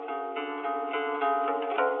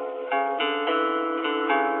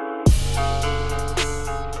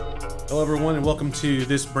Hello, everyone, and welcome to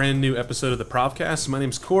this brand new episode of the Provcast. My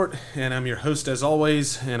name's Court, and I'm your host as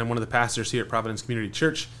always, and I'm one of the pastors here at Providence Community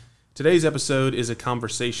Church. Today's episode is a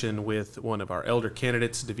conversation with one of our elder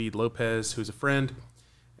candidates, David Lopez, who's a friend,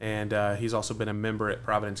 and he's also been a member at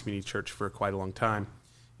Providence Community Church for quite a long time.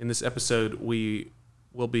 In this episode, we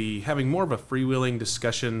will be having more of a freewheeling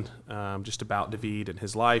discussion just about David and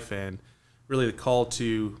his life, and really the call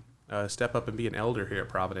to step up and be an elder here at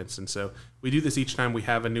Providence. And so we do this each time we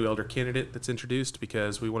have a new elder candidate that's introduced,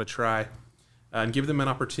 because we want to try and give them an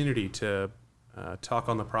opportunity to talk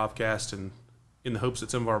on the Provcast, and in the hopes that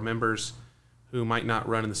some of our members who might not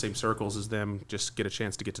run in the same circles as them just get a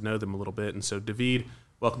chance to get to know them a little bit. And so, David,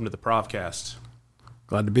 welcome to the Provcast.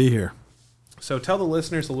 Glad to be here. So tell the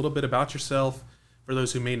listeners a little bit about yourself. For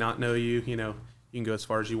those who may not know you, you can go as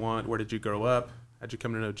far as you want. Where did you grow up? How'd you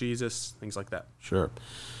come to know Jesus? Things like that. Sure.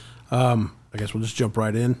 I guess we'll just jump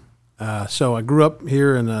right in. So I grew up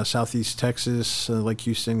here in southeast Texas, Lake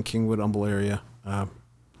Houston, Kingwood, Humble area. To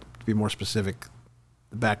be more specific,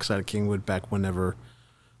 the backside of Kingwood, back whenever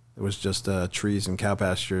it was just trees and cow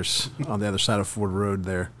pastures on the other side of Ford Road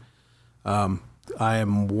there. I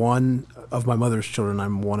am one of my mother's children.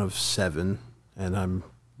 I'm one of 7, and I'm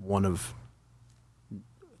one of,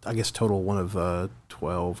 I guess, total one of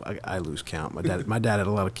 12. I lose count. My dad had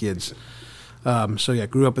a lot of kids. So yeah,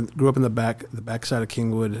 grew up in the backside of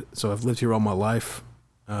Kingwood. So I've lived here all my life.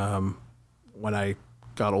 When I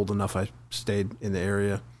got old enough, I stayed in the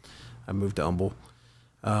area. I moved to Humble.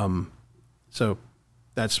 So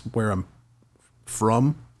that's where I'm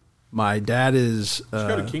from. My dad is. Did you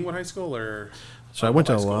go to Kingwood High School or? So I went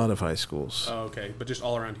to a lot of high schools. Oh, okay, but just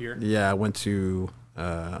all around here. Yeah, I went to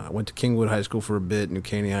Kingwood High School for a bit, New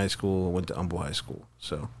Caney High School, went to Humble High School.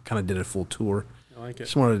 So kind of did a full tour. I like it.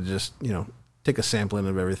 Just wanted to take a sampling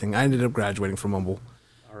of everything. I ended up graduating from Humble.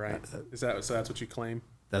 All right. So that's what you claim?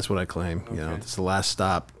 That's what I claim. Okay. It's the last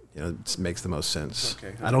stop. It makes the most sense.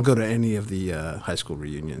 Okay. I don't go to any of the high school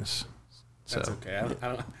reunions. That's okay.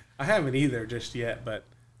 I haven't either just yet, but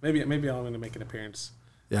maybe I'm going to make an appearance.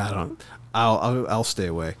 Yeah, I'll stay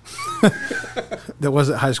away.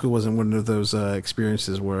 High school wasn't one of those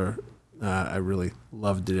experiences where I really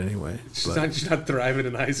loved it anyway. You're not thriving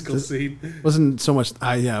in the high school scene. Wasn't so much.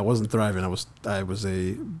 I wasn't thriving. I was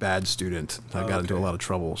a bad student. I got into a lot of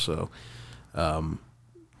trouble. So,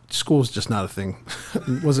 school was just not a thing.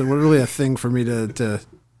 It wasn't really a thing for me to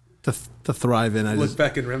thrive in. I look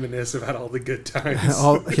back and reminisce about all the good times.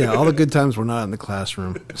 all the good times were not in the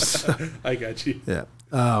classroom. So, I got you. Yeah.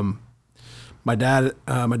 My dad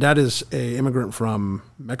is a immigrant from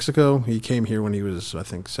Mexico. He came here when he was, I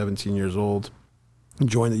think, 17 years old.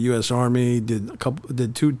 Joined the U.S. Army, did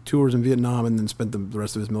 2 tours in Vietnam, and then spent the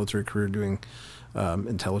rest of his military career doing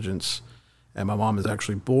intelligence. And my mom is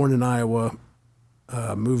actually born in Iowa,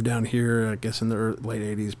 moved down here, I guess, in the late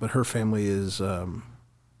 80s. But her family is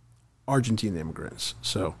Argentine immigrants,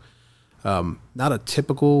 so not a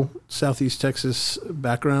typical Southeast Texas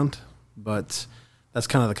background, but that's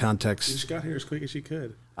kind of the context. You just got here as quick as you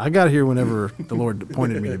could. I got here whenever the Lord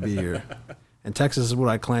appointed me to be here. And Texas is what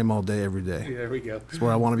I claim all day, every day. Yeah, there we go. It's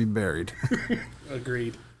where I want to be buried.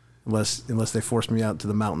 Agreed. Unless they force me out to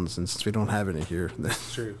the mountains, and since we don't have any here.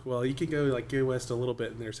 That's true. Well, you can go west a little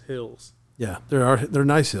bit, and there's hills. Yeah, they're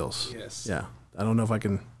nice hills. Yes. Yeah. I don't know if I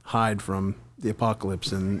can hide from the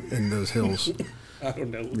apocalypse in those hills. I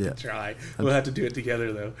don't know. We'll try. We'll have to do it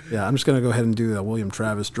together, though. Yeah, I'm just going to go ahead and do William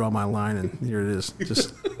Travis, draw my line, and here it is.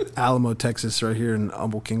 Just Alamo, Texas, right here in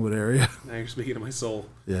Humble, Kingwood area. Now you're speaking to my soul.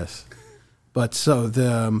 Yes. But so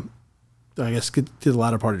I guess get to the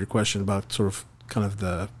latter part of your question about sort of kind of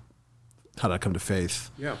how did I come to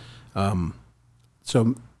faith? Yeah.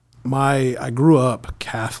 So I grew up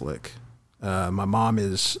Catholic. My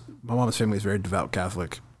mom's family is very devout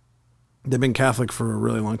Catholic. They've been Catholic for a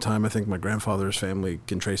really long time. I think my grandfather's family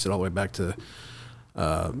can trace it all the way back to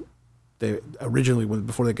they originally,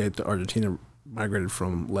 before they came to Argentina, migrated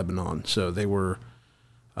from Lebanon. So they were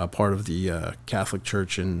part of the Catholic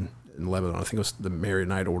Church in Lebanon. I think it was the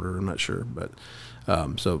Maronite order. I'm not sure, but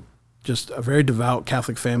so just a very devout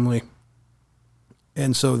Catholic family.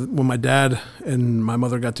 And so when my dad and my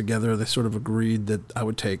mother got together, they sort of agreed that I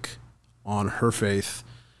would take on her faith.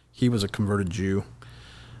 He was a converted Jew.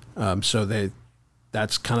 So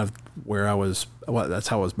that's kind of where that's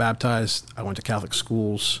how I was baptized. I went to Catholic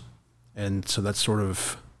schools. And so that's sort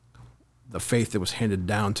of the faith that was handed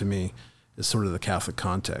down to me is sort of the Catholic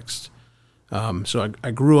context. So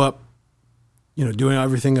I grew up, doing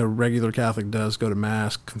everything a regular Catholic does, go to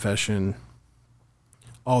Mass, confession,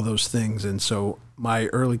 all those things. And so my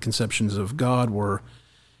early conceptions of God were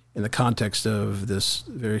in the context of this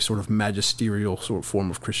very sort of magisterial sort of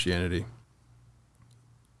form of Christianity.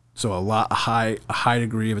 So a high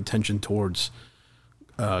degree of attention towards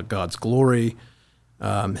God's glory,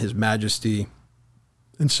 His majesty,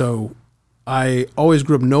 and so I always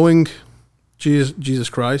grew up knowing Jesus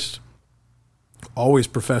Christ. Always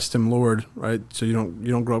professed Him Lord, right? So you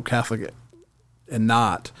don't grow up Catholic and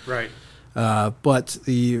not right. But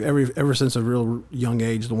ever since a real young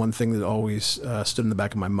age, the one thing that always stood in the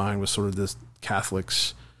back of my mind was sort of this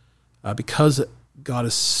Catholics, because God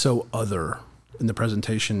is so other in the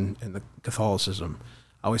presentation in the Catholicism.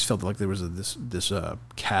 I always felt like there was this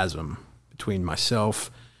chasm between myself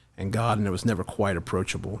and God, and it was never quite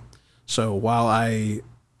approachable. So while I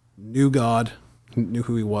knew God, knew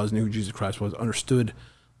who He was, knew who Jesus Christ was, understood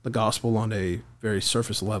the gospel on a very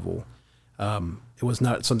surface level, it was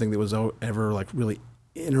not something that was ever like really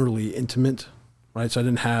innerly intimate, right? So I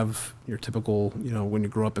didn't have your typical, when you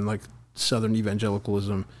grow up in like Southern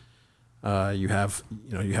evangelicalism, you have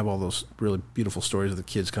all those really beautiful stories of the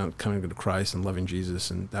kids coming to Christ and loving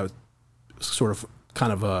Jesus, and that was sort of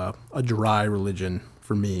kind of a dry religion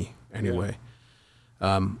for me anyway.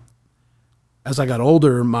 Yeah. As I got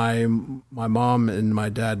older, my mom and my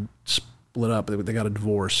dad split up. They got a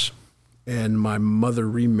divorce, and my mother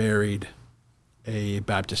remarried a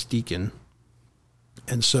Baptist deacon.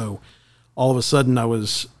 And so all of a sudden I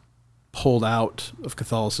was pulled out of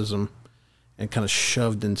Catholicism and kind of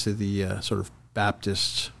shoved into the sort of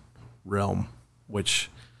Baptist realm, which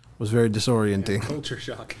was very disorienting. Yeah, culture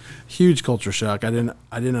shock. Huge culture shock. I didn't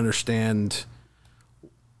understand.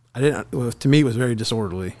 To me, it was very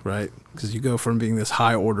disorderly, right? Because you go from being this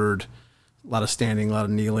high-ordered, a lot of standing, a lot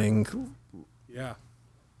of kneeling,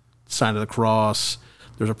 sign of the cross.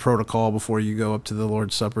 There's a protocol before you go up to the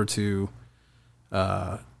Lord's Supper to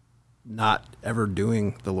not ever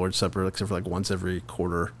doing the Lord's Supper except for like once every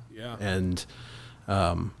quarter. Yeah. And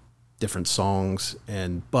different songs.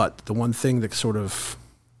 But the one thing that sort of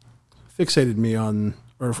fixated me on,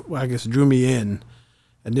 or I guess drew me in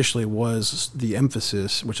initially, was the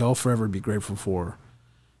emphasis, which I'll forever be grateful for,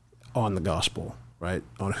 on the gospel, right?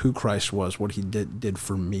 On who Christ was, what He did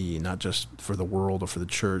for me, not just for the world or for the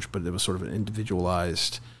church, but it was sort of an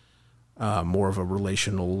individualized, more of a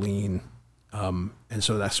relational lean. And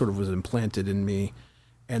so that sort of was implanted in me.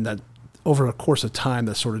 And that over a course of time,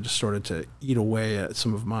 that sort of just started to eat away at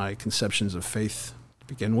some of my conceptions of faith to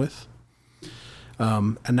begin with.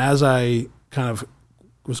 And as I kind of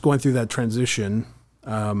was going through that transition,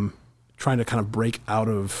 trying to kind of break out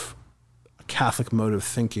of a Catholic mode of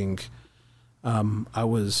thinking, I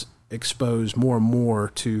was exposed more and more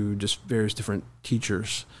to just various different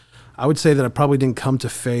teachers. I would say that I probably didn't come to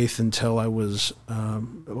faith until I was,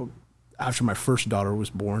 after my first daughter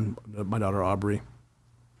was born, my daughter Aubrey,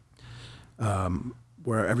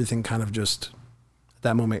 where everything kind of just, at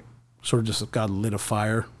that moment, sort of just God lit a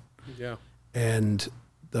fire. Yeah. And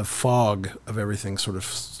the fog of everything sort of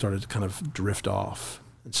started to kind of drift off.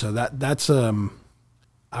 And so that's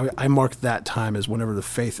I marked that time as whenever the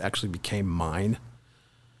faith actually became mine,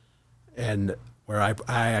 and where I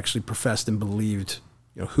actually professed and believed,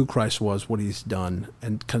 who Christ was, what He's done,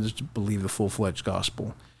 and kind of just believed the full-fledged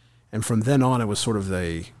gospel. And from then on, it was sort of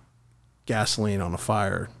the gasoline on a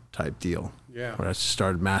fire type deal. Yeah. Where I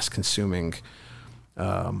started mass consuming,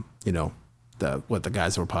 what the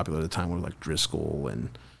guys that were popular at the time were like Driscoll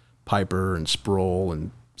and Piper and Sproul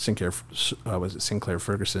and Sinclair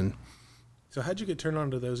Ferguson. So how'd you get turned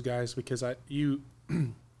on to those guys? Because you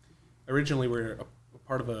originally were a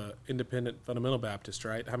part of a independent fundamental Baptist,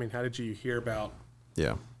 right? I mean, how did you hear about?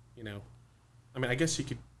 Yeah. I mean, I guess you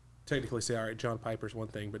could technically say, all right, John Piper's one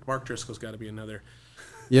thing, but Mark Driscoll's got to be another.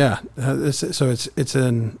 Yeah. So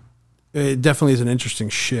it definitely is an interesting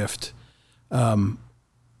shift.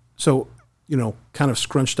 So kind of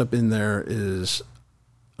scrunched up in there is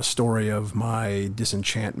a story of my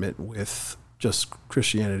disenchantment with just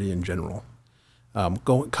Christianity in general.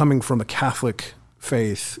 Coming from a Catholic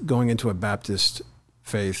faith, going into a Baptist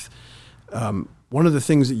faith, one of the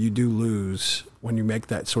things that you do lose when you make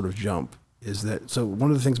that sort of jump is that, so one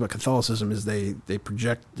of the things about Catholicism is they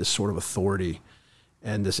project this sort of authority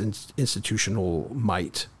and this institutional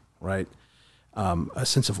might, right? A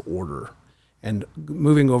sense of order. And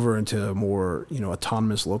moving over into a more,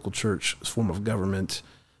 autonomous local church form of government,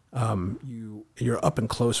 you're up and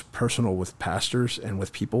close personal with pastors and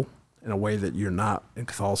with people in a way that you're not in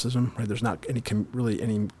Catholicism, right? There's not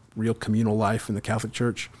any real communal life in the Catholic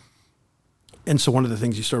Church. And so one of the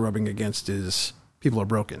things you start rubbing against is people are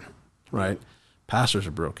broken, right? Pastors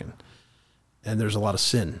are broken. And there's a lot of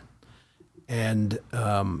sin. And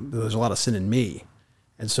there's a lot of sin in me.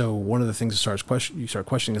 And so one of the things you start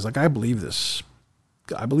questioning is like, I believe this.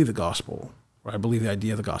 I believe the gospel, or I believe the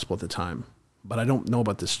idea of the gospel at the time, but I don't know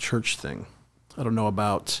about this church thing. I don't know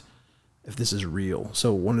about if this is real.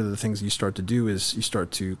 So one of the things you start to do is you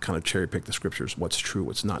start to kind of cherry pick the scriptures, what's true,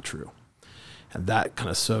 what's not true. And that kind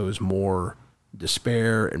of sows more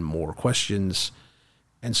despair and more questions.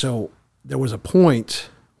 And so there was a point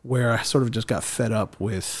where I sort of just got fed up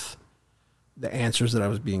with the answers that I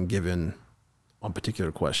was being given on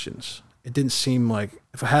particular questions. It didn't seem like,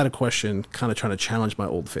 if I had a question kind of trying to challenge my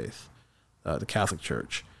old faith, the Catholic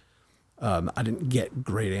Church, I didn't get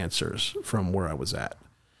great answers from where I was at.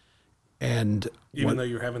 And even though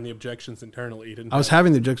you're having the objections internally, you didn't. I was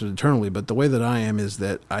having the objections internally, but the way that I am is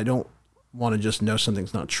that I don't want to just know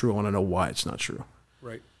something's not true. I want to know why it's not true.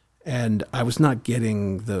 Right. And I was not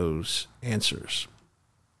getting those answers,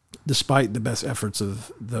 despite the best efforts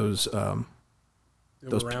of those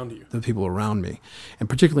around you, the people around me. And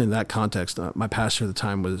particularly in that context, my pastor at the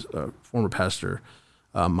time was former pastor,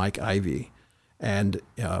 Mike Ivey. And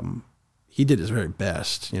he did his very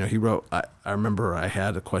best. You know, he wrote, I remember I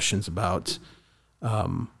had questions about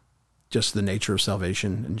just the nature of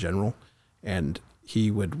salvation in general. And he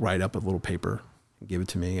would write up a little paper and give it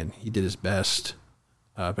to me. And he did his best.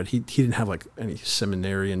 But he didn't have like any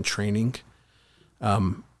seminarian training.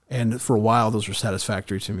 And for a while, those were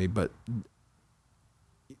satisfactory to me. But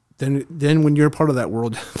then when you're part of that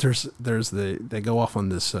world, they go off on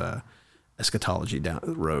this eschatology down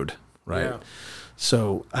the road, right? Yeah.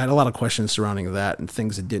 So I had a lot of questions surrounding that and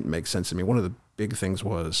things that didn't make sense to me. One of the big things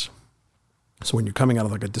was, so when you're coming out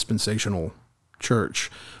of like a dispensational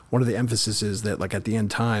church, one of the emphasis is that like at the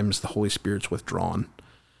end times, the Holy Spirit's withdrawn,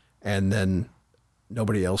 and then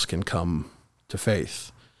nobody else can come to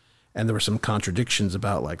faith. And there were some contradictions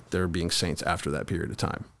about like there being saints after that period of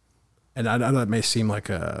time. And I know that may seem like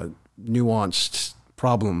a nuanced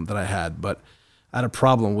problem that I had, but I had a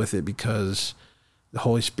problem with it because the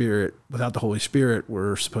Holy Spirit, without the Holy Spirit,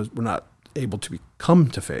 we're not able to come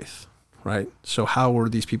to faith, right? So how were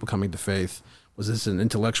these people coming to faith? Was this an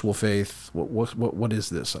intellectual faith? What is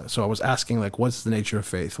this? So I was asking like, what's the nature of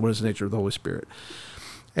faith? What is the nature of the Holy Spirit?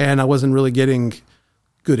 And I wasn't really getting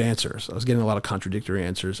good answers. I was getting a lot of contradictory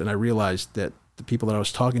answers, and I realized that the people that I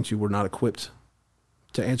was talking to were not equipped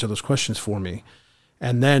to answer those questions for me.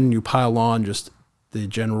 And then you pile on just the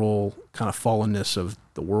general kind of fallenness of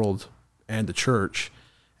the world and the church,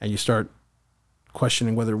 and you start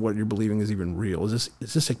questioning whether what you're believing is even real. Is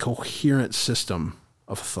this a coherent system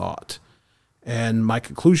of thought? And my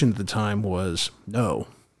conclusion at the time was, no,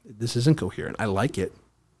 this isn't coherent. I like it,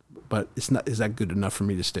 but it's not. Is that good enough for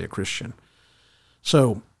me to stay a Christian?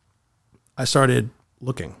 So I started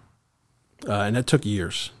looking. And that took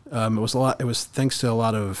years. It was thanks to a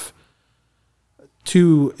lot of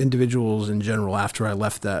two individuals in general after I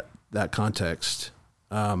left that context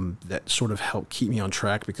that sort of helped keep me on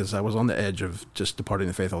track, because I was on the edge of just departing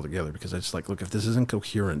the faith altogether, because I just like, look, if this isn't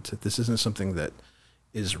coherent, if this isn't something that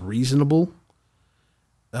is reasonable,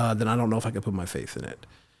 then I don't know if I could put my faith in it.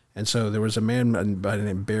 And so there was a man by the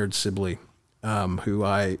name of Baird Sibley,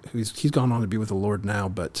 he's gone on to be with the Lord now,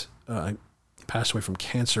 but passed away from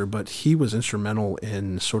cancer, but he was instrumental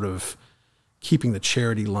in sort of keeping the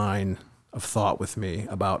charity line of thought with me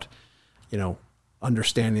about,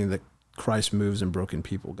 understanding that Christ moves in broken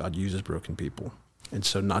people. God uses broken people. And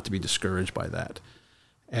so not to be discouraged by that.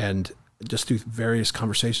 And just through various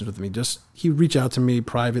conversations with me, he'd reach out to me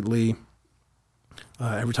privately.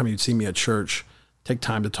 Every time he'd see me at church, take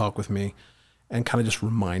time to talk with me and kind of just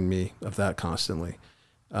remind me of that constantly.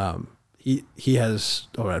 He has,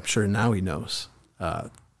 I'm sure now he knows,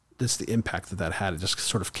 this the impact that had. It just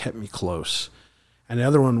sort of kept me close. And the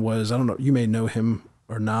other one was, I don't know, you may know him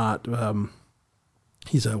or not.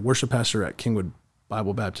 He's a worship pastor at Kingwood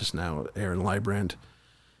Bible Baptist now, Aaron Librand.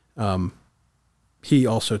 He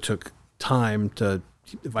also took time to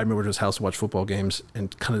invite me over to his house to watch football games,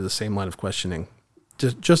 and kind of the same line of questioning,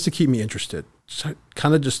 just to keep me interested,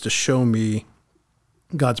 kind of just to show me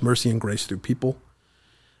God's mercy and grace through people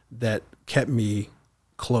that kept me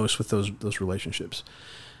close with those relationships.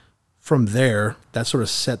 From there, that sort of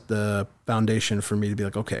set the foundation for me to be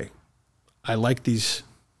like, okay, I like these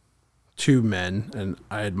two men and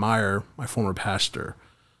I admire my former pastor.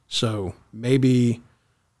 So maybe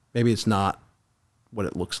it's not what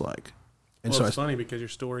it looks like. And it's funny because your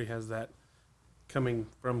story has that coming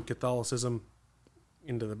from Catholicism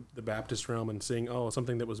into the Baptist realm and seeing,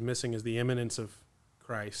 something that was missing is the immanence of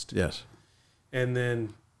Christ. Yes. And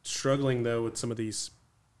then struggling, though, with some of these,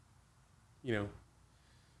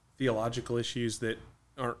 theological issues that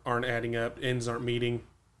aren't adding up, ends aren't meeting.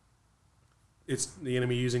 it's the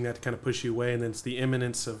enemy using that to kind of push you away, and then it's the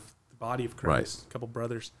imminence of the body of Christ. Right. A couple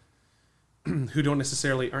brothers who aren't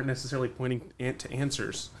necessarily pointing to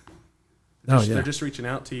answers. They're just reaching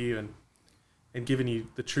out to you and giving you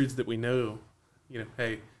the truths that we know.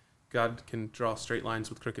 Hey, God can draw straight lines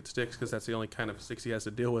with crooked sticks because that's the only kind of sticks he has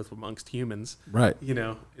to deal with amongst humans. Right.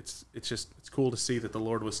 It's cool to see that the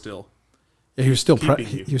Lord was still. Yeah, he was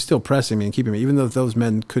still pressing me and keeping me, even though those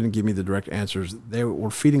men couldn't give me the direct answers. They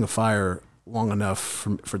were feeding a fire long enough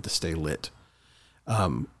for it to stay lit,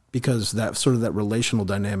 because that sort of that relational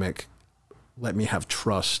dynamic let me have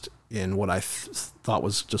trust in what I thought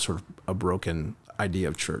was just sort of a broken idea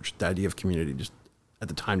of church. The idea of community just at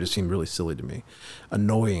the time just seemed really silly to me,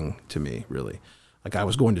 annoying to me, really. Like I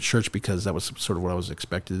was going to church because that was sort of what I was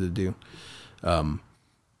expected to do,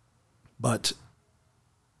 but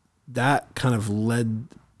that kind of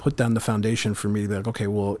put down the foundation for me to be like, okay,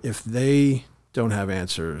 well, if they don't have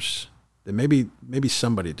answers, then maybe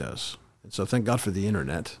somebody does. And so thank God for the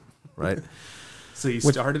internet, right? So you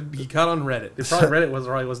got on Reddit. Reddit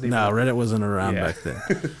wasn't even. No, Reddit wasn't around back then.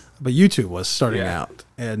 But YouTube was starting out.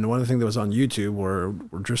 And one of the things that was on YouTube were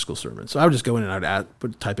Driscoll sermons. So I would just go in and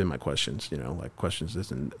I'd type in my questions, like questions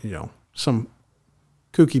this and, some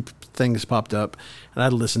kooky things popped up, and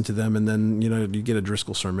I'd listen to them, and then, you get a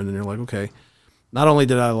Driscoll sermon, and you're like, okay, not only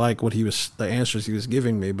did I like the answers he was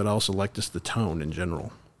giving me, but I also liked just the tone in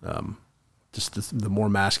general. Just the more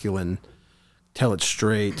masculine, tell it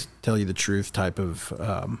straight, tell you the truth type of.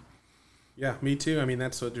 Yeah, me too. I mean,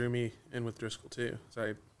 that's what drew me in with Driscoll too.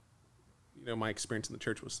 So my experience in the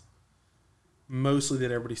church was mostly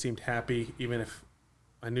that everybody seemed happy, even if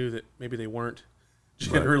I knew that maybe they weren't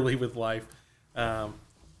generally with life.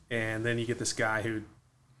 And then you get this guy who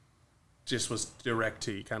just was direct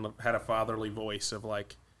to you, kind of had a fatherly voice of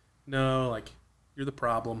like, no, like you're the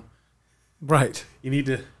problem. Right. You need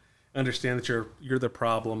to understand that you're the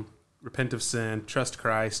problem. Repent of sin, trust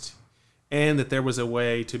Christ, and that there was a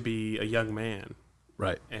way to be a young man.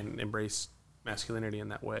 Right. And embrace masculinity in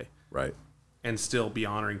that way. Right. And still be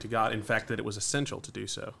honoring to God. In fact, that it was essential to do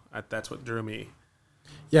so. That's what drew me.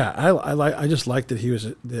 Yeah, I just liked that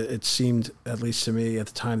it seemed, at least to me at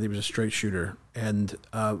the time, that he was a straight shooter. And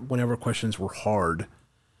whenever questions were hard,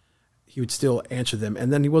 he would still answer them.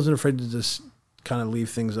 And then he wasn't afraid to just kind of leave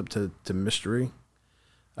things up to mystery,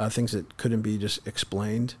 things that couldn't be just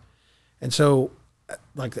explained. And so,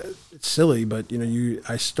 like, it's silly, but,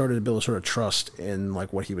 I started to build a sort of trust in,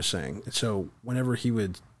 like, what he was saying. And so whenever he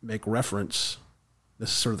would make reference, this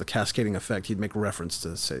is sort of the cascading effect, he'd make reference to,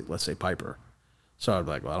 let's say Piper. So I'd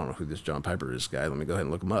be like, well, I don't know who this John Piper is, guy. Let me go ahead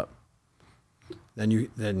and look him up. Then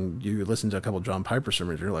you listen to a couple of John Piper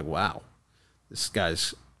sermons, and you're like, wow, this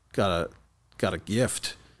guy's got a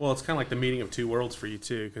gift. Well, it's kind of like the meeting of two worlds for you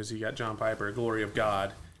too, because you got John Piper, Glory of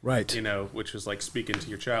God, right? Which was like speaking to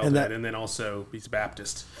your childhood, and then also he's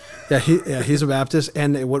Baptist. Yeah, he's a Baptist,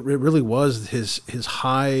 and what it really was his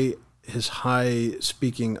high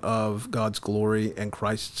speaking of God's glory and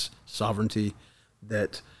Christ's sovereignty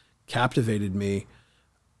that captivated me,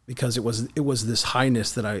 because it was this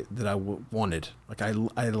highness that I wanted. Like I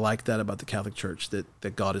like that about the Catholic Church,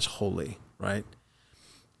 that God is holy, right?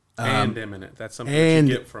 And imminent. That's something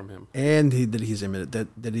that you get from him. And that he's imminent.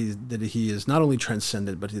 That he is not only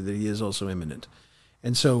transcendent, but that he is also imminent.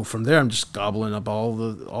 And so from there, I'm just gobbling up all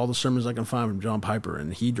the sermons I can find from John Piper,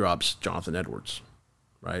 and he drops Jonathan Edwards,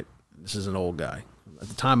 right? This is an old guy. At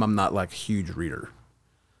the time, I'm not like a huge reader,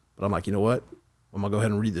 but I'm like, you know what? I'm going to go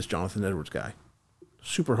ahead and read this Jonathan Edwards guy.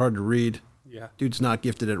 Super hard to read. Yeah. Dude's not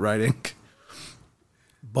gifted at writing,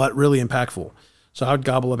 but really impactful. So I would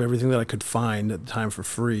gobble up everything that I could find at the time for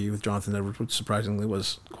free with Jonathan Edwards, which surprisingly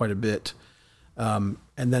was quite a bit. And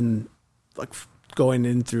then like going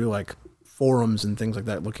in through like forums and things like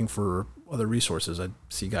that, looking for other resources, I'd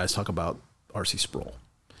see guys talk about R.C. Sproul.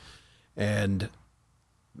 And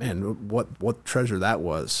man, what treasure that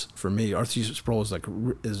was for me. R.C. Sproul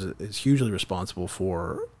is hugely responsible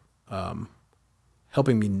for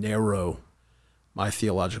helping me narrow my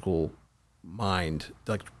theological mind,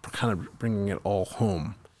 like kind of bringing it all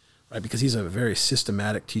home, right? Because he's a very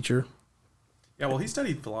systematic teacher. Yeah, well, he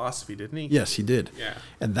studied philosophy, didn't he? Yes, he did. Yeah,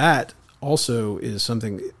 and that also is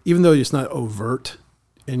something, even though it's not overt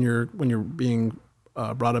when you're being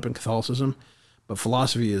brought up in Catholicism, but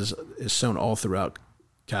philosophy is sown all throughout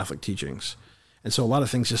Catholic teachings. And so a lot of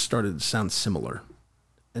things just started to sound similar.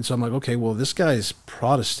 And so I'm like, okay, well, this guy's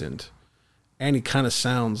Protestant, and he kind of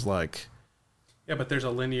sounds like... Yeah, but there's a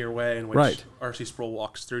linear way in which R.C. Sproul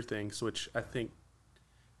walks through things, which I think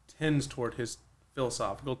tends toward his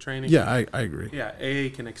philosophical training. Yeah, I agree. Yeah, A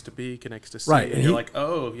connects to B, connects to C. Right. And you're like,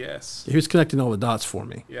 oh, yes. He was connecting all the dots for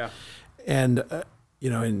me. Yeah. And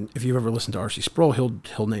and if you've ever listened to R.C. Sproul,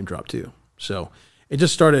 he'll name drop too. So it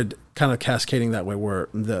just started kind of cascading that way, where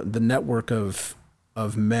the network of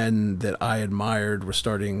men that I admired were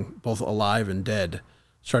starting, both alive and dead,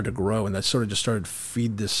 started to grow, and that sort of just started to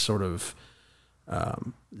feed this sort of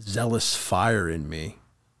zealous fire in me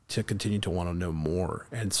to continue to want to know more.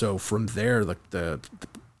 And so from there, like the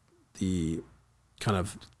kind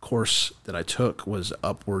of course that I took was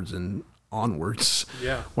upwards and onwards.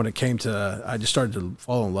 Yeah. When it came to, I just started to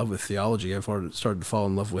fall in love with theology. I started to fall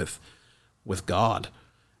in love with God,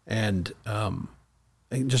 and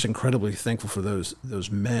just incredibly thankful for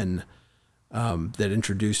those men that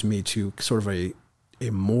introduced me to sort of a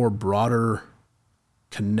more broader,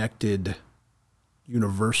 connected,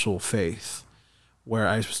 universal faith, where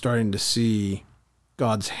I was starting to see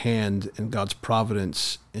God's hand and God's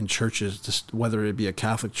providence in churches, just whether it be a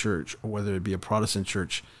Catholic church or whether it be a Protestant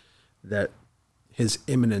church, that his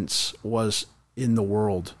immanence was in the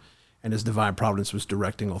world and his divine providence was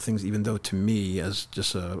directing all things, even though to me, as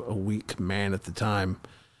just a weak man at the time,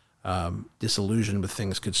 disillusioned with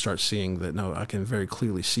things, could start seeing that, no, I can very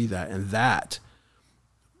clearly see that. And that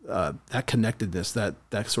connectedness,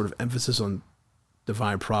 that sort of emphasis on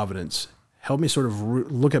divine providence helped me sort of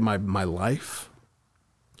look at my life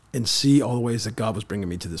and see all the ways that God was bringing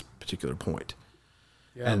me to this particular point.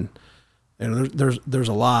 Yeah. And there's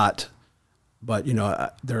a lot, but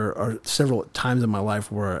there are several times in my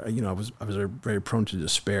life where I was very prone to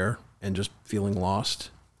despair and just feeling lost.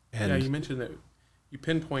 And yeah, you mentioned that you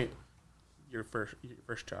pinpoint your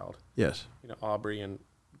first child. Yes. Aubrey, and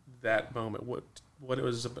that moment. What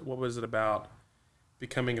was it about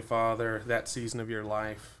becoming a father, that season of your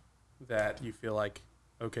life, that you feel like,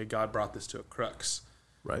 okay, God brought this to a crux?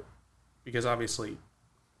 Right. Because obviously,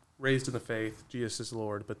 raised in the faith, Jesus is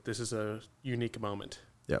Lord, but this is a unique moment.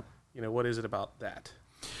 Yep. What is it about that?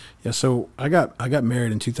 Yeah. So I got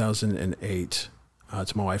married in 2008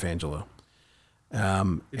 to my wife Angela.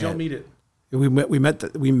 Did y'all meet it? We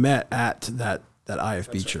met at that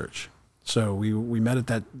IFB That's church. Right. So we met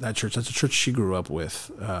at that church. That's a church she grew up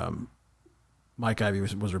with. Mike Ivey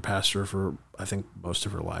was her pastor for, I think, most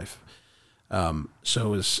of her life.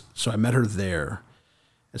 So I met her there.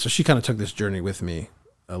 And so she kind of took this journey with me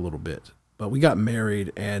a little bit. But we got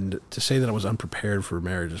married, and to say that I was unprepared for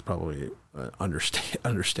marriage is probably an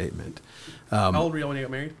understatement. How old were you when you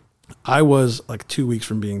got married? I was like 2 weeks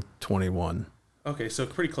from being 21. Okay, so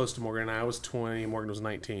pretty close to Morgan. I was 20, Morgan was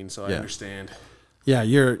 19, so I understand. Yeah,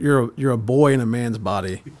 you're a boy in a man's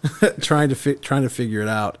body, trying to figure it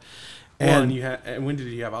out. And when did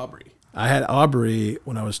you have Aubrey? I had Aubrey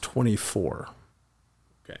when I was 24.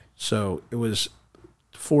 Okay. So it was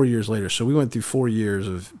 4 years later. So we went through 4 years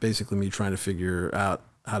of basically me trying to figure out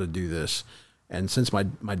how to do this. And since my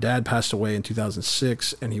dad passed away in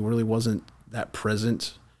 2006, and he really wasn't that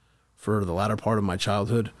present for the latter part of my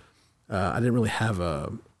childhood, I didn't really have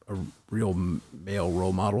a real male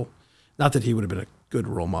role model. Not that he would have been a good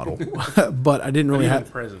role model, but I didn't really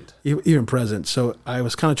have even present. So I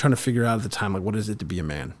was kind of trying to figure out at the time, like, what is it to be a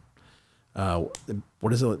man?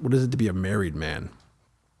 What is it to be a married man?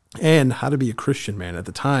 And how to be a Christian man. At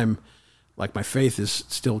the time, like, my faith is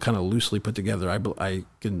still kind of loosely put together. I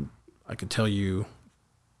could tell you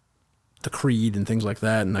the creed and things like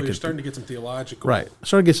that. And you're starting to get some theological. Right. I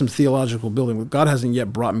started to get some theological building. God hasn't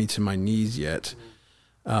yet brought me to my knees yet.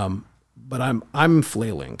 But I'm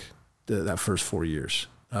flailing that first 4 years.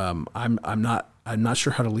 I'm not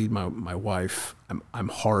sure how to lead my wife. I'm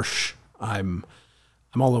harsh. I'm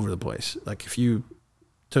all over the place. Like, if you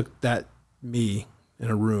took me in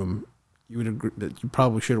a room, you would agree that you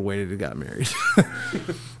probably should have waited and got married.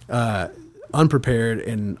 Unprepared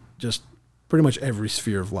in just pretty much every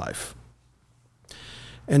sphere of life.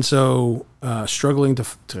 And so, struggling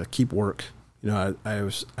to keep work. I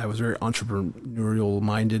was very entrepreneurial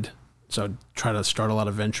minded. So I'd try to start a lot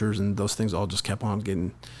of ventures, and those things all just kept on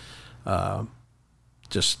getting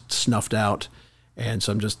just snuffed out. And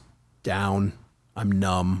so I'm just down. I'm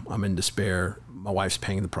numb. I'm in despair. My wife's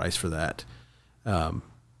paying the price for that.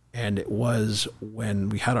 And it was when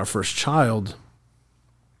we had our first child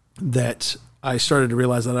that I started to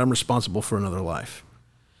realize that I'm responsible for another life.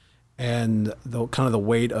 And the kind of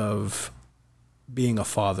weight of being a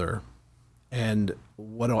father, and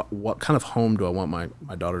what kind of home do I want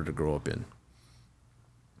my daughter to grow up in?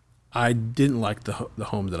 I didn't like the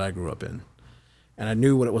home that I grew up in. And I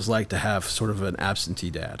knew what it was like to have sort of an absentee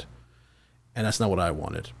dad. And that's not what I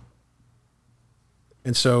wanted.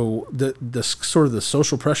 And so the sort of the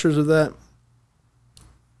social pressures of that,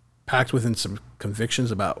 packed within some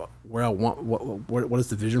convictions about where I want, what is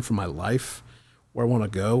the vision for my life, where I want to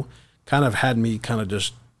go, kind of had me kind of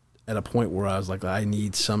just at a point where I was like, I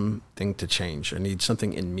need something to change. I need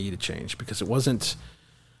something in me to change, because it wasn't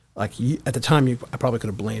like at the time. I probably could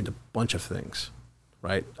have blamed a bunch of things,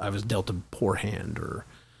 right? I was dealt a poor hand, or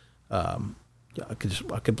I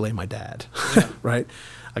could blame my dad, right?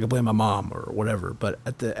 I could blame my mom or whatever. But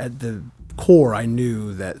at the core, I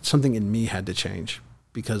knew that something in me had to change,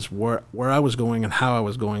 because where I was going and how I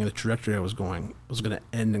was going and the trajectory I was going was going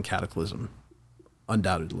to end in cataclysm,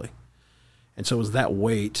 undoubtedly. And so it was that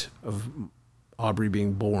weight of Aubrey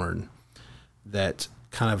being born that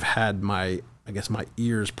kind of had my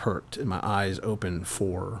ears perked and my eyes open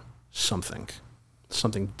for something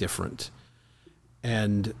different.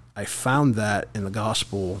 And I found that in the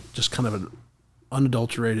gospel, just kind of an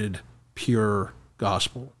unadulterated, pure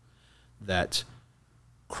gospel, that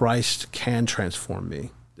Christ can transform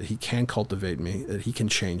me, that he can cultivate me, that he can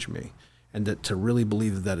change me, and that to really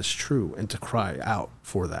believe that that is true and to cry out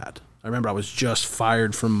for that. I remember I was just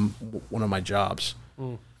fired from one of my jobs,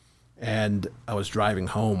 and I was driving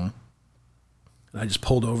home, and I just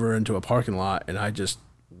pulled over into a parking lot, and I just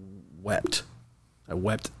wept. I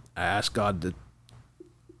asked God that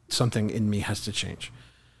something in me has to change.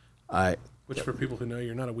 Which, for people who know,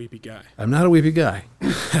 you're not a weepy guy. I'm not a weepy guy.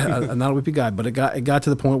 I'm not a weepy guy, but it got to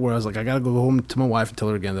the point where I was like, I got to go home to my wife and tell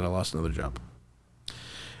her again that I lost another job.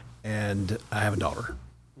 And I have a daughter.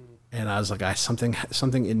 And I was like,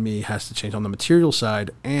 something in me has to change on the material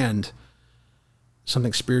side, and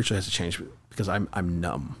something spiritually has to change, because I'm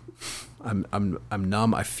numb. I'm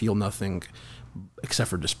numb. I feel nothing except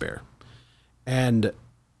for despair. And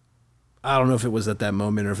I don't know if it was at that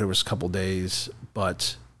moment or if it was a couple days,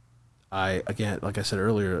 but again, like I said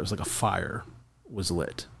earlier, it was like a fire was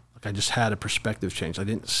lit. Like I just had a perspective change. I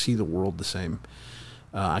didn't see the world the same.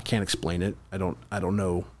 I can't explain it. I don't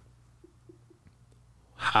know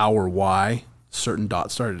how or why certain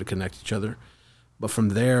dots started to connect each other. But from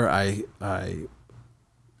there, I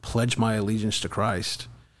pledged my allegiance to Christ.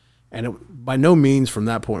 And by no means from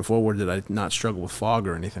that point forward did I not struggle with fog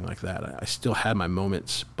or anything like that. I still had my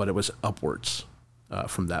moments, but it was upwards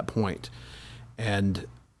from that point. And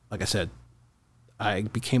like I said, I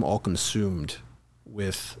became all consumed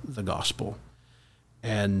with the gospel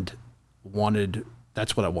and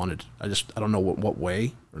that's what I wanted. I don't know what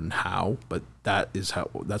way and how, but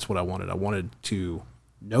that's what I wanted. I wanted to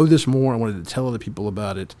know this more. I wanted to tell other people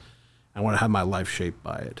about it. I want to have my life shaped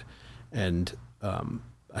by it. And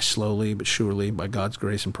I slowly but surely, by God's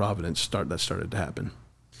grace and providence, started to happen.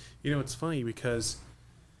 You know, it's funny because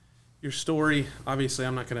your story, obviously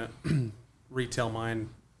I'm not going to retell mine.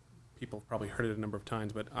 People have probably heard it a number of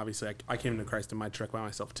times, but obviously I came to Christ in my truck by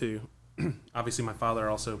myself too. Obviously my father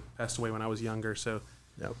also passed away when I was younger, so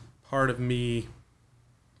part of me,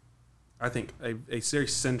 I think a very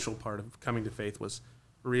central part of coming to faith was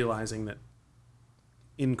realizing that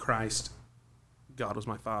in Christ, God was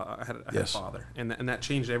my father. I had a father, and that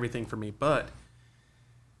changed everything for me. But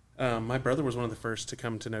my brother was one of the first to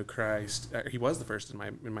come to know Christ. He was the first in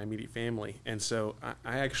my immediate family, and so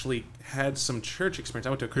I actually had some church experience. I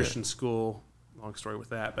went to a Christian school. Long story with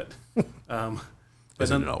that, but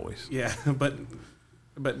isn't it always? Yeah, but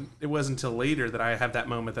it wasn't until later that I have that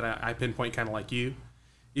moment that I pinpoint, kind of like you.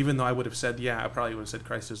 Even though I would have said, I probably would have said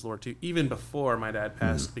Christ is Lord too, even before my dad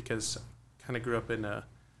passed, because I kind of grew up in a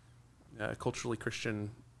culturally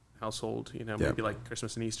Christian household, maybe like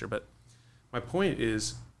Christmas and Easter. But my point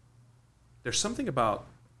is, there's something about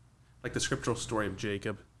like the scriptural story of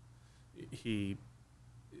Jacob. He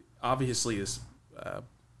obviously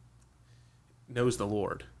knows the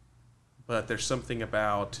Lord, but there's something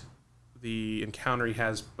about the encounter he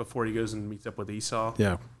has before he goes and meets up with Esau.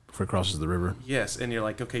 Yeah, before he crosses the river. Yes, and you're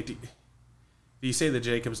like, okay, do you say that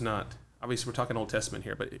Jacob's not? Obviously, we're talking Old Testament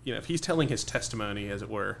here, but if he's telling his testimony, as it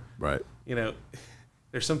were, right?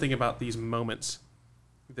 There's something about these moments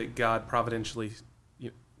that God providentially,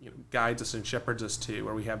 guides us and shepherds us to,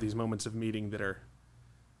 where we have these moments of meeting that are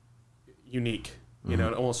unique. It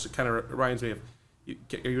almost kind of reminds me of, are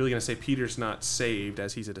you really going to say Peter's not saved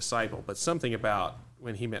as he's a disciple? But something about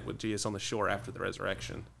when he met with Jesus on the shore after the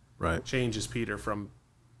resurrection, right, changes Peter from,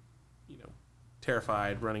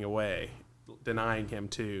 terrified, running away, denying him,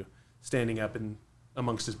 to standing up and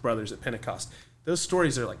amongst his brothers at Pentecost. Those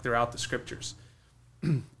stories are like throughout the scriptures.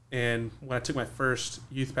 And when I took my first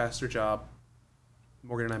youth pastor job,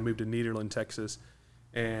 Morgan and I moved to Nederland, Texas,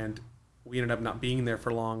 and we ended up not being there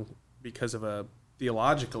for long because of a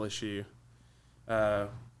theological issue,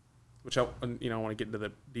 which I want to get into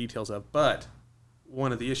the details of. But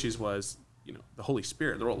one of the issues was, the Holy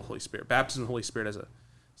Spirit, the role of the Holy Spirit, baptism of the Holy Spirit as a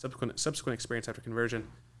subsequent experience after conversion,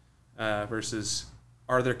 versus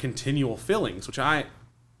are there continual fillings, which I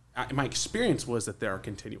my experience was that there are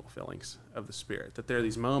continual fillings of the Spirit, that there are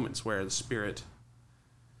these moments where the Spirit,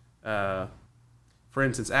 for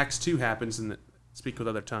instance, Acts 2 happens and speak with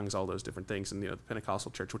other tongues, all those different things in the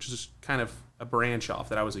Pentecostal church, which is kind of a branch off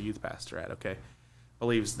that I was a youth pastor at, okay,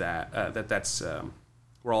 believes that, that's,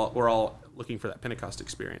 we're all looking for that Pentecost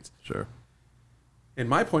experience. Sure. And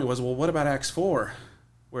my point was, well, what about Acts 4,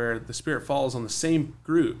 where the Spirit falls on the same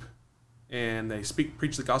group and they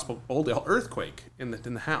preach the gospel boldly, all earthquake in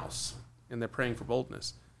the house, and they're praying for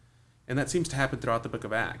boldness. And that seems to happen throughout the book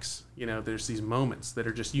of Acts. There's these moments that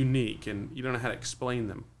are just unique, and you don't know how to explain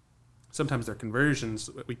them. Sometimes they're conversions,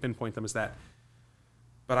 we pinpoint them as that.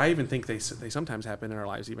 But I even think they sometimes happen in our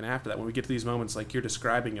lives even after that, when we get to these moments like you're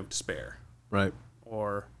describing of despair. Right.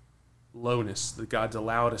 Or lowness, that God's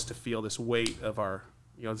allowed us to feel this weight of our,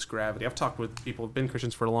 this gravity. I've talked with people who've been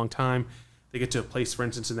Christians for a long time. They get to a place, for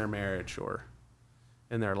instance, in their marriage or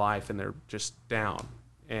in their life, and they're just down.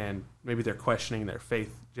 And maybe they're questioning their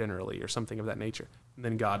faith generally or something of that nature. And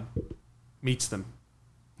then God meets them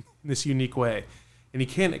in this unique way. And you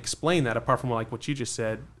can't explain that apart from like what you just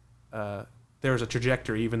said. There's a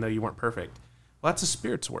trajectory even though you weren't perfect. Well, that's the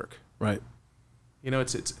Spirit's work. Right.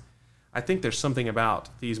 It's. I think there's something about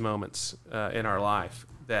these moments in our life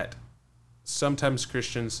that sometimes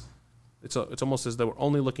Christians, it's almost as though we're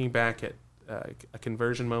only looking back at a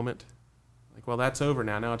conversion moment. Like, well, that's over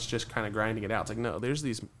now. Now it's just kind of grinding it out. It's like, no,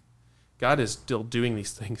 God is still doing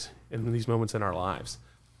these things in these moments in our lives.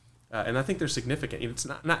 And I think they're significant. It's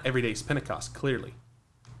not every day is Pentecost, clearly.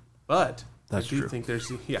 But that's true. I do think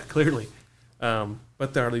there's, clearly.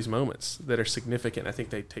 But there are these moments that are significant. I think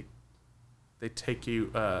they take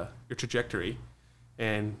you, your trajectory,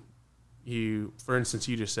 and you, for instance,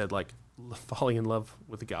 you just said, like, falling in love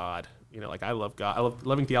with God. Like, I love God. I love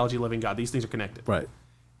loving theology, loving God. These things are connected. Right.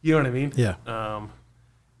 You know what I mean? Yeah.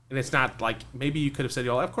 And it's not like, maybe you could have said,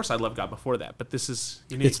 of course I love God before that, but this is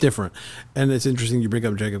unique. It's different. And it's interesting you bring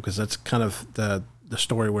up Jacob, because that's kind of the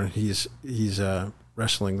story where he's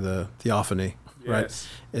wrestling the theophany, right?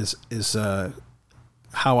 Is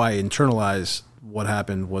how I internalize what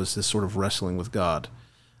happened was this sort of wrestling with God.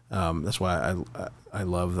 That's why I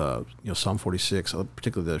love Psalm 46,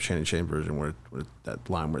 particularly the Shannon Shane version, where that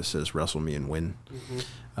line where it says "Wrestle me and win,"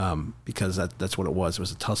 because that's what it was. It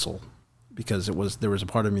was a tussle, because there was a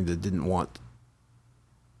part of me that didn't want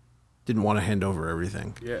to hand over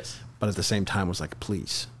everything. Yes, but at the same time was like,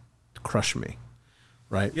 please, crush me,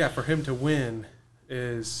 right? Yeah, for him to win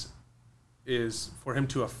is for him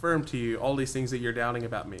to affirm to you all these things that you're doubting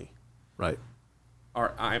about me. Right.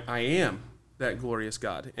 I am that glorious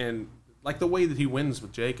God. And like the way that he wins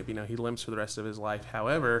with Jacob, he limps for the rest of his life.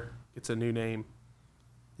 However, it's a new name.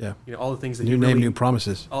 Yeah. All the things that new name, new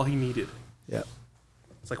promises. All he needed. Yeah.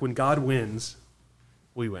 It's like when God wins,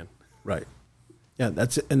 we win. Right. Yeah,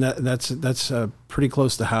 that's pretty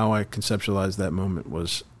close to how I conceptualized that moment,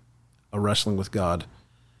 was a wrestling with God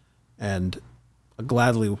and a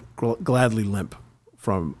gladly limp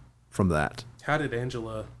from that. How did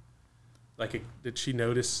Angela, did she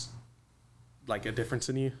notice like a difference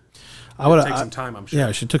in you? It take some time, I'm sure.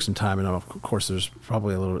 Yeah, she took some time, and of course there's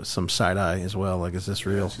probably some side eye as well. Like, is this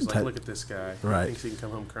real? She's like, look at this guy. Right. He thinks he can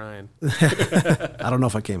come home crying. I don't know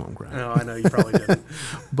if I came home crying. No, I know you probably didn't.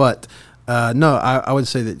 But no, I would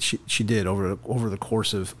say that she did over the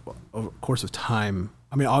course of time.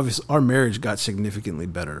 I mean, obviously our marriage got significantly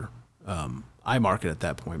better. I mark it at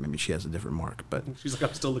that point. Maybe she has a different mark, but she's like,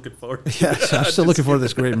 I'm still looking forward. Yeah, I'm still looking forward to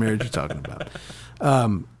this great marriage you're talking about.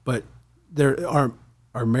 But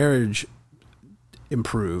our marriage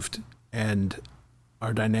improved, and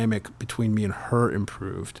our dynamic between me and her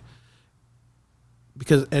improved,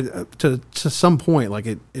 because to some point, like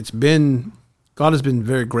it's been, God has been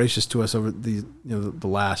very gracious to us over the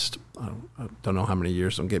last I don't know how many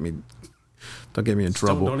years. Don't get me in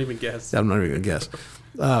trouble. Don't even guess. I'm not even gonna guess.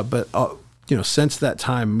 But since that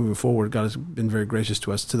time moving forward, God has been very gracious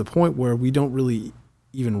to us to the point where we don't really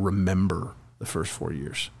even remember the first 4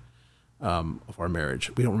 years of our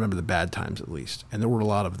marriage. We don't remember the bad times, at least, and there were a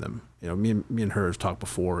lot of them. Me and her have talked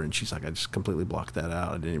before, and she's like, I just completely blocked that out.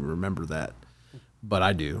 I didn't even remember that, but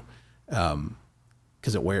I do,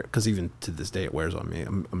 because even to this day it wears on me.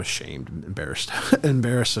 I'm ashamed, embarrassed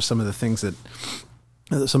of some of the things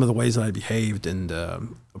some of the ways that I behaved and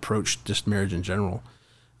approached just marriage in general.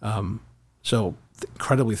 So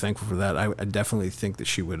incredibly thankful for that. I definitely think that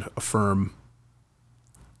she would affirm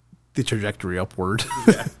the trajectory upward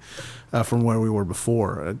from where we were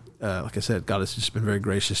before. Like I said, God has just been very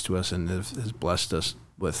gracious to us and has blessed us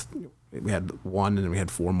with, we had one and then we had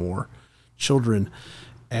 4 more children,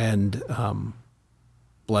 and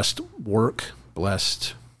blessed work,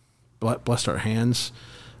 blessed our hands,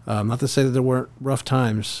 Not to say that there weren't rough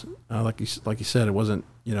times. Like you said, it wasn't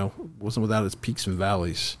without its peaks and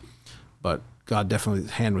valleys. But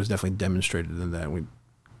His hand was definitely demonstrated in that. And we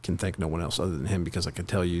can thank no one else other than Him, because I can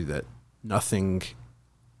tell you that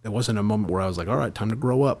there wasn't a moment where I was like, all right, time to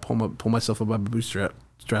grow up, pull myself up by my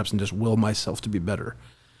bootstraps and just will myself to be better.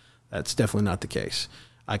 That's definitely not the case.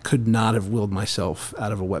 I could not have willed myself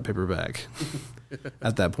out of a wet paper bag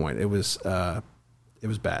at that point. It was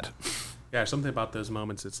bad. Yeah, something about those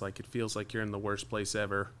moments, it's like it feels like you're in the worst place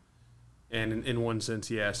ever. And in one sense,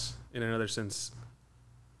 yes. In another sense,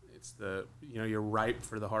 it's you're ripe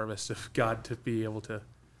for the harvest of God to be able to.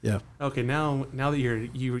 Yeah. Okay, now that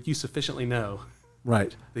you sufficiently know.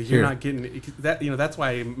 Right. That you're not getting that. That's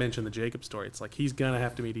why I mentioned the Jacob story. It's like he's gonna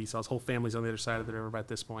have to meet Esau. His whole family's on the other side of the river by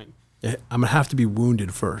this point. Yeah, I'm gonna have to be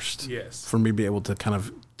wounded first. Yes. For me to be able to kind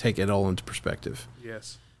of take it all into perspective.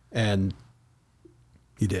 Yes. And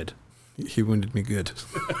he did. He wounded me good.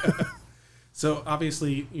 So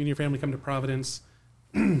obviously, you and your family come to Providence.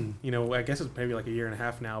 I guess it's maybe like a year and a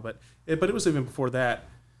half now, but it was even before that.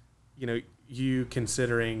 You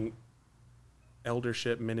considering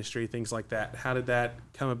eldership, ministry, things like that. How did that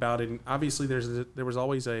come about? And obviously, there was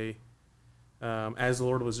always as the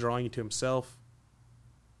Lord was drawing you to Himself,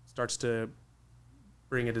 starts to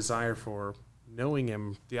bring a desire for knowing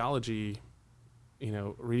Him, theology,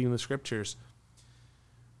 reading the Scriptures.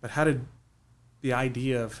 But how did the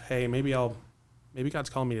idea of, hey, maybe God's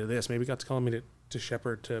calling me to this, maybe God's calling me to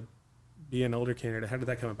shepherd, to be an elder candidate, how did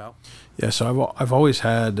that come about? Yeah, so I've always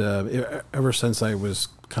had, ever since I was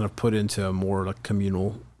kind of put into a more like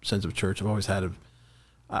communal sense of church, I've always had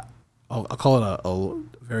I'll call it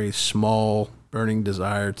a very small burning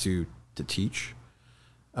desire to teach,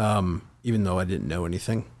 even though I didn't know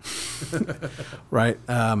anything, right?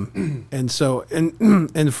 And so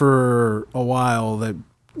and for a while that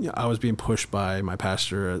I was being pushed by my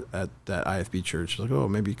pastor at that IFB church, like, oh,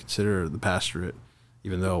 maybe consider the pastorate,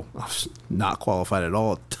 even though I was not qualified at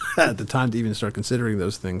all at the time to even start considering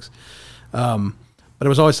those things. But it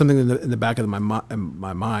was always something in the back of my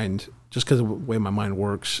mind, just because of the way my mind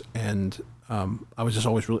works. And I was just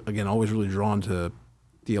always really drawn to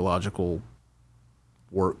theological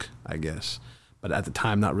work, I guess. But at the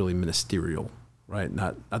time, not really ministerial, right?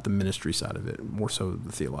 Not the ministry side of it, more so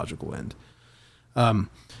the theological end. And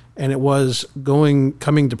it was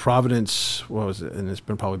coming to Providence, what was it? And it's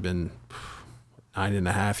probably been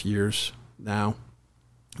 9.5 years now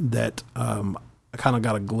that I kind of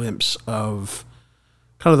got a glimpse of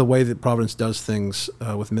kind of the way that Providence does things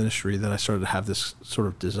with ministry, that I started to have this sort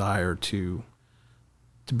of desire to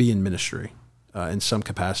be in ministry in some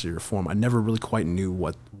capacity or form. I never really quite knew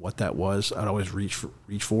what that was. I'd always reach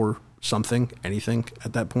for something, anything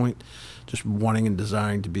at that point, just wanting and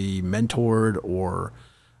desiring to be mentored or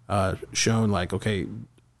shown like, okay,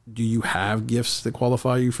 do you have gifts that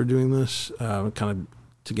qualify you for doing this? Kind of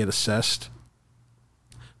to get assessed.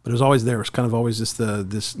 But it was always there. It was kind of always just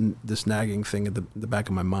this nagging thing at the back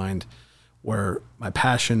of my mind, where my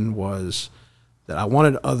passion was that I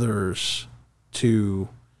wanted others to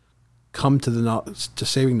come to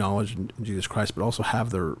saving knowledge in Jesus Christ, but also have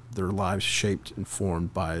their lives shaped and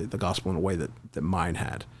formed by the gospel in a way that mine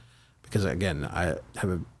had. Because again, I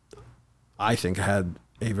think I had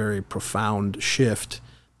a very profound shift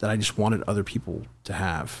that I just wanted other people to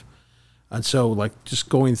have. And so, like, just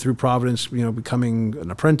going through Providence, becoming an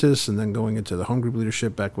apprentice and then going into the home group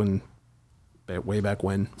leadership way back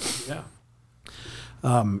when. Yeah.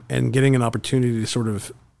 And getting an opportunity to sort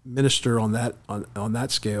of minister on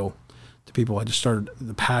that scale to people, I just started,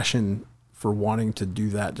 the passion for wanting to do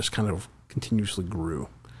that just kind of continuously grew.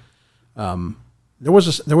 There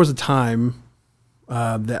was a time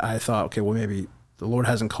that I thought, okay, well, maybe the Lord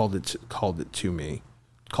hasn't called it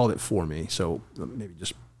for me, so maybe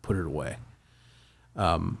just put it away.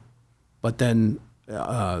 But then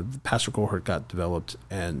the pastor cohort got developed,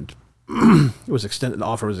 and it was extended. The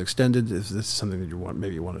offer was extended. Is this something that you want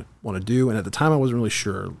to do? And at the time, I wasn't really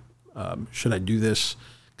sure. Should I do this?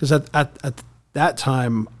 Because at that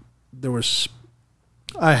time,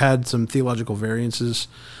 I had some theological variances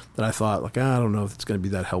that I thought, like, I don't know if it's going to be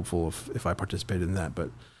that helpful if I participated in that. But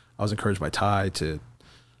I was encouraged by Ty to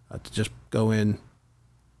just go in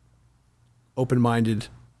open-minded,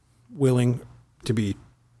 willing to be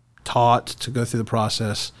taught, to go through the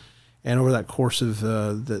process. And over that course of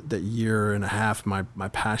that year and a half, my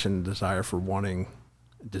passion and desire for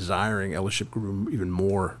desiring eldership grew even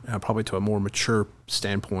more, probably to a more mature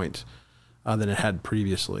standpoint than it had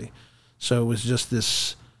previously. So it was just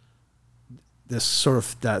this sort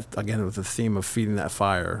of, that, again, with the theme of feeding that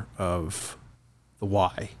fire of the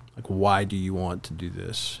why. Like, why do you want to do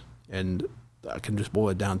this? And I can just boil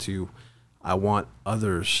it down to, I want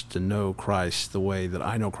others to know Christ the way that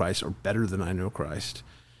I know Christ, or better than I know Christ.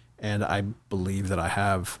 And I believe that I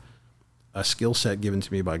have a skill set given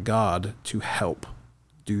to me by God to help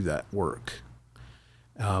do that work.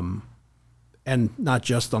 And not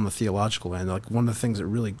just on the theological end. Like, one of the things that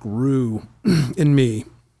really grew in me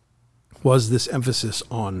was this emphasis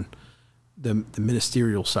on the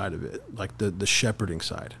ministerial side of it, like the shepherding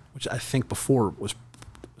side, which I think before was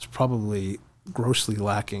probably grossly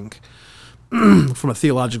lacking. From a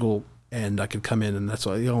theological end, I could come in, and that's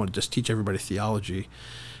why I don't want to just teach everybody theology,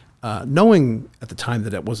 knowing at the time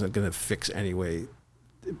that it wasn't going to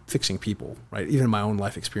fixing people, right? Even in my own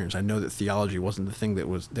life experience, I know that theology wasn't the thing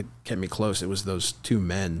that kept me close. It was those two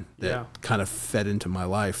men that kind of fed into my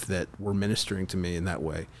life that were ministering to me in that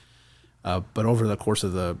way. But over the course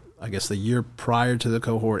of the year prior to the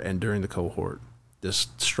cohort and during the cohort, this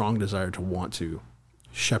strong desire to want to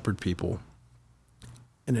shepherd people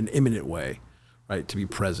in an imminent way, right? To be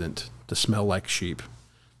present, to smell like sheep,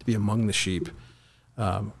 to be among the sheep,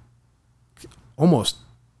 almost,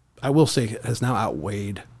 I will say, has now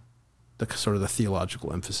outweighed the sort of the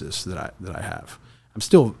theological emphasis that I have. I'm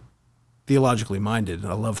still theologically minded,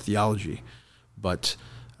 and I love theology, but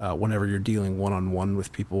whenever you're dealing one-on-one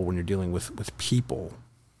with people, when you're dealing with people,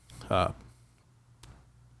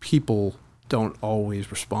 people don't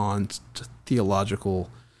always respond to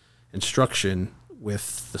theological instruction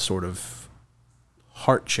with the sort of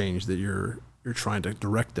heart change that you're trying to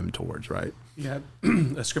direct them towards, right? Yeah,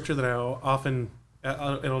 a scripture that I often,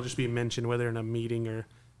 it'll just be mentioned whether in a meeting or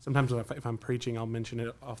sometimes if I'm preaching, I'll mention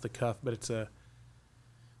it off the cuff, but it's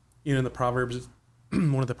in the Proverbs,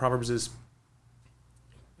 one of the Proverbs is,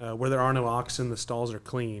 where there are no oxen, the stalls are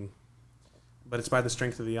clean, but it's by the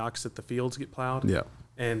strength of the ox that the fields get plowed. Yeah.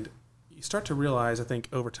 And you start to realize, I think,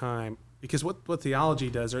 over time, because what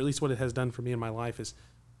theology does, or at least what it has done for me in my life, is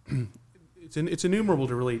it's innumerable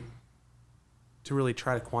to really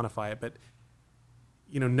try to quantify it, but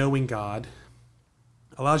knowing God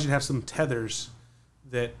allows you to have some tethers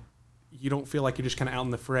that you don't feel like you're just kind of out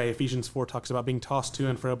in the fray. Ephesians 4 talks about being tossed to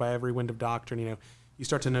and fro by every wind of doctrine. You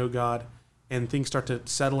start to know God, and things start to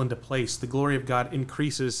settle into place. The glory of God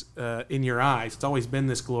increases in your eyes. It's always been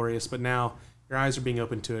this glorious, but now your eyes are being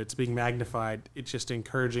opened to it. It's being magnified. It's just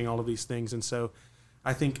encouraging all of these things. And so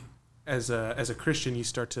I think as a Christian, you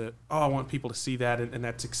start to, I want people to see that, and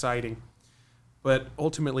that's exciting. But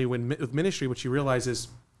ultimately, with ministry, what you realize is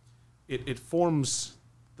it forms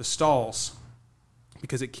the stalls,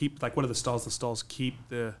 because it what are the stalls? The stalls keep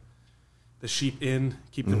the sheep in,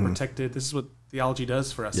 keep them protected. This is what theology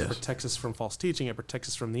does for us. Yes. It protects us from false teaching. It protects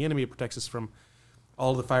us from the enemy. It protects us from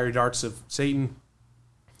all the fiery darts of Satan.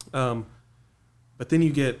 But then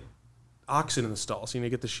you get oxen in the stalls. You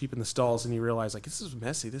get the sheep in the stalls, and you realize, like, this is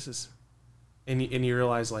messy. And you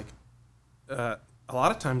realize, like, a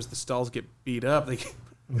lot of times the stalls get beat up. They get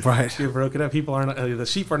broken up. People aren't. The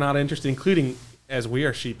sheep are not interested, including as we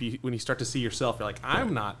are sheep. When you start to see yourself, you're like,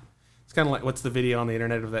 I'm not. It's kind of like, what's the video on the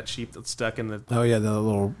internet of that sheep that's stuck in the? Oh yeah, the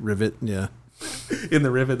little rivet. Yeah. In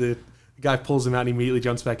the rivet, the guy pulls him out and immediately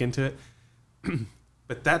jumps back into it.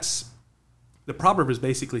 But that's the proverb is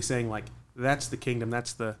basically saying, like, that's the kingdom.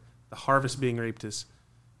 That's the harvest being reaped is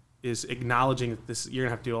acknowledging that this, you're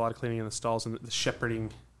gonna have to do a lot of cleaning in the stalls, and the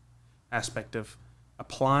shepherding aspect of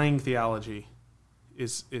applying theology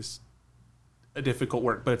is a difficult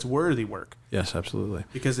work, but it's worthy work. Yes, absolutely.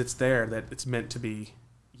 Because it's there that it's meant to be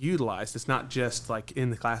utilized. It's not just like in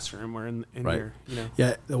the classroom or in your,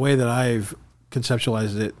 Yeah, the way that I've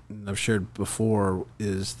conceptualized it, and I've shared before,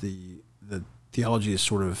 is the theology is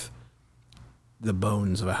sort of the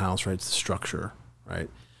bones of a house, right? It's the structure, right?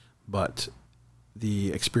 But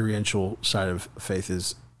the experiential side of faith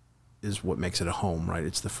is what makes it a home, right?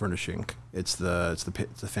 It's the furnishing, it's the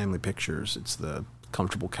family pictures, it's the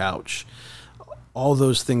comfortable couch. All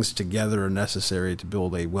those things together are necessary to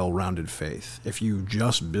build a well-rounded faith. If you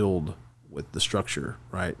just build with the structure,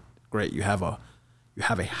 right? Great, you have a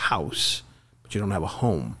house, but you don't have a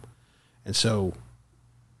home. And so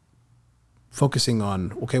focusing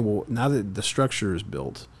on, okay, well, now that the structure is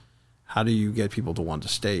built, how do you get people to want to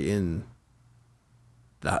stay in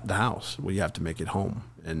the house? Well, you have to make it home,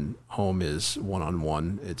 and home is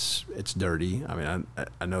one-on-one. It's dirty. I mean,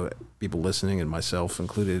 I know people listening, and myself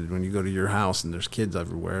included, when you go to your house and there's kids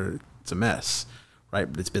everywhere, it's a mess,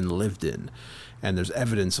 right? But it's been lived in, and there's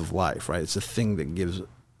evidence of life, right? It's a thing that gives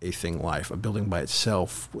a thing life. A building by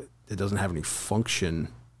itself, it doesn't have any function.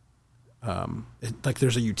 Like,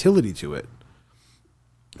 there's a utility to it,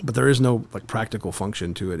 but there is no like practical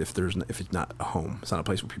function to it if it's not a home. It's not a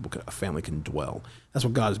place where a family can dwell. That's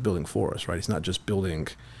what God is building for us, right? He's not just building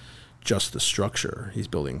just the structure. He's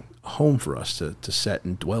building a home for us to set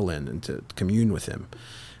and dwell in and to commune with him.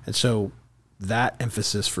 And so that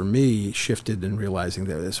emphasis for me shifted in realizing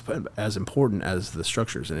that it's as important as the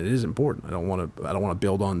structures, and it is important. I don't want to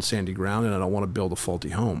build on sandy ground, and I don't want to build a faulty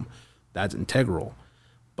home. That's integral.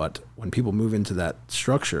 But when people move into that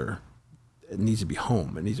structure, it needs to be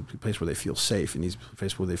home. It needs to be a place where they feel safe. It needs to be a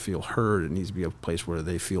place where they feel heard. It needs to be a place where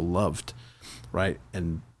they feel loved, right?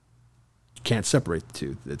 And you can't separate the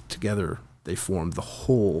two. Together, they form the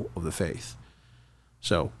whole of the faith.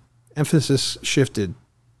 So emphasis shifted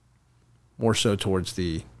more so towards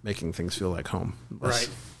the making things feel like home. Right.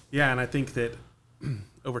 Yeah, and I think that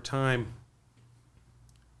over time,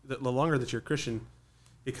 the longer that you're a Christian,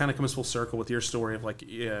 it kind of comes full circle with your story of like,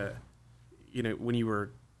 when you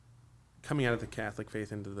were coming out of the Catholic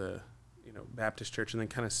faith into the, Baptist church, and then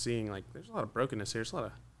kind of seeing like there's a lot of brokenness here. It's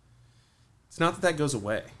not that goes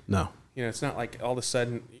away. No. It's not like all of a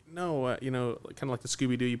sudden, kind of like the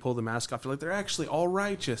Scooby-Doo, you pull the mask off, you're like, they're actually all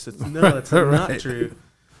righteous. That's not true.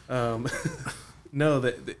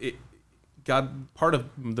 God, part of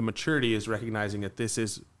the maturity is recognizing that this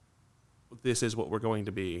is what we're going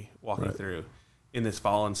to be walking through in this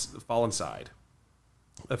fallen side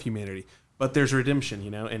of humanity. But there's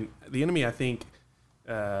redemption, and the enemy, I think,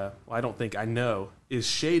 I know, is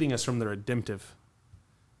shading us from the redemptive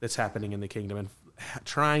that's happening in the kingdom and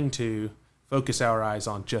trying to focus our eyes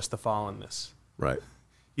on just the fallenness. Right.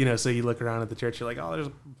 So you look around at the church, you're like, oh, there's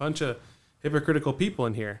a bunch of hypocritical people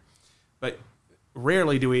in here. But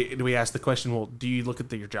rarely do we ask the question, well, do you look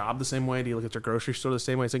at your job the same way? Do you look at your grocery store the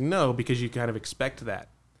same way? It's like, no, because you kind of expect that.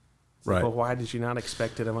 It's right. Like, well, why did you not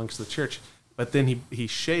expect it amongst the church? But then he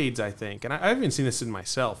shades, I think, and I've even seen this in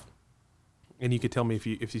myself, and you could tell me if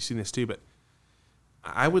you've seen this too, but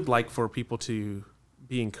I would like for people to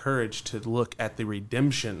be encouraged to look at the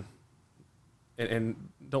redemption and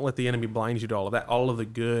don't let the enemy blind you to all of that, all of the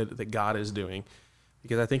good that God is doing.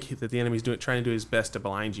 Because I think that the enemy's trying to do his best to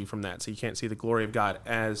blind you from that, so you can't see the glory of God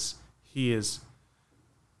as he is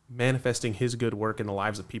manifesting his good work in the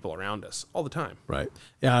lives of people around us all the time. Right.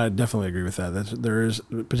 Yeah, I definitely agree with that. There is,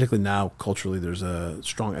 particularly now culturally, there's a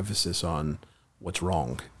strong emphasis on what's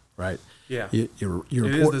wrong, right? Yeah. It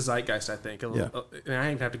is the zeitgeist, I think. Yeah. And I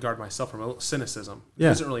even have to guard myself from a little cynicism. It Yeah.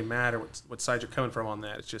 doesn't really matter what side you're coming from on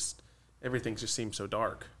that. It's just everything just seems so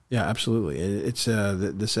dark. Yeah, absolutely. It's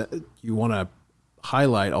you want to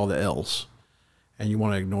highlight all the L's, and you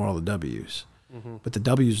want to ignore all the W's. Mm-hmm. But the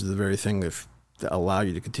W's are the very thing that allow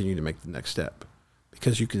you to continue to make the next step,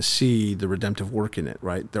 because you can see the redemptive work in it,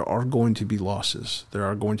 right? There are going to be losses. There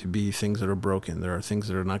are going to be things that are broken. There are things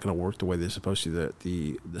that are not going to work the way they're supposed to.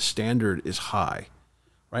 The standard is high,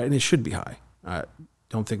 right? And it should be high. I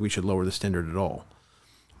don't think we should lower the standard at all.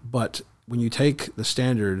 But when you take the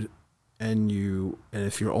standard and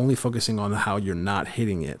if you're only focusing on how you're not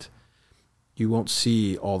hitting it, you won't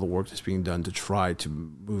see all the work that's being done to try to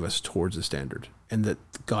move us towards the standard, and that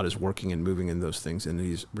God is working and moving in those things, and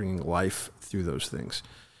he's bringing life through those things.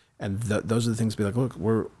 And those are the things to be like, look,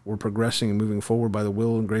 we're progressing and moving forward by the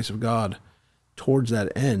will and grace of God towards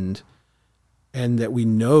that end, and that we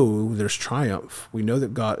know there's triumph. We know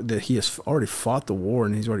that he has already fought the war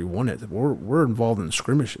and he's already won it. We're involved in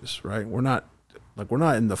skirmishes, right? We're not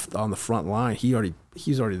on the front line. He's already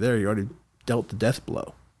there. He already dealt the death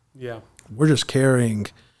blow. Yeah. We're just carrying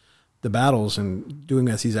the battles and doing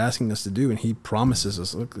as he's asking us to do, and he promises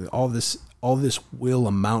us, look, all this will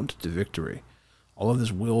amount to victory. All of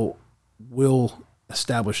this will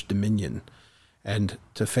establish dominion, and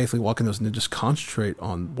to faithfully walk in those and to just concentrate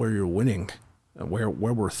on where you're winning, where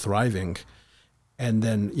we're thriving. And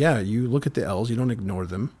then, you look at the L's, you don't ignore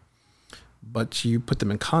them, but you put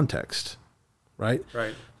them in context, right?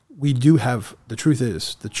 Right. We do have, the truth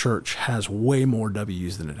is, the church has way more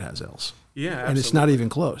W's than it has L's. Yeah, absolutely. And it's not even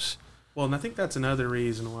close. Well, and I think that's another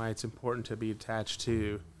reason why it's important to be attached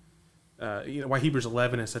to, why Hebrews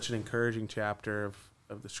 11 is such an encouraging chapter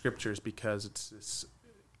of the scriptures, because it's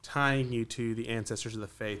tying you to the ancestors of the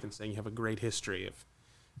faith and saying you have a great history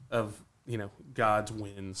of God's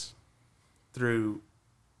wins through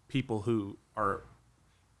people who are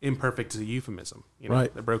imperfect is a euphemism,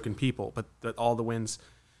 right. They're broken people, but all the wins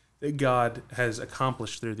that God has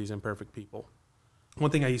accomplished through these imperfect people.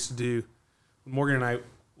 One thing I used to do, Morgan and I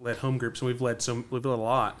led home groups, and we've led a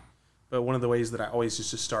lot, but one of the ways that I always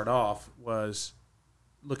used to start off was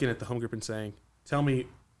looking at the home group and saying, tell me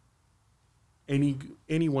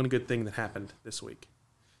any one good thing that happened this week.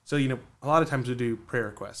 So, a lot of times we do prayer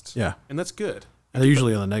requests. Yeah. And that's good. And they're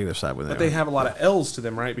usually on the negative side with it. But they have a lot of L's to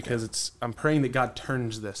them, right? Because I'm praying that God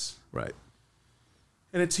turns this. Right.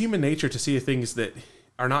 And it's human nature to see things that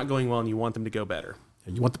are not going well and you want them to go better.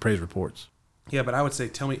 You want the praise reports. Yeah, but I would say,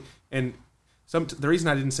 tell me, and the reason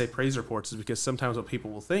I didn't say praise reports is because sometimes what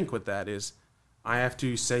people will think with that is I have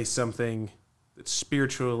to say something that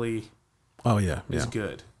spiritually is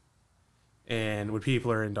good. And when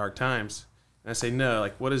people are in dark times, and I say, no,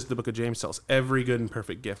 like what does the book of James tell us? Every good and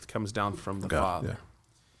perfect gift comes down from the Father. Yeah.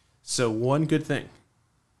 So one good thing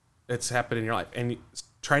that's happened in your life, and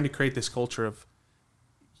trying to create this culture of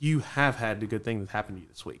you have had the good thing that happened to you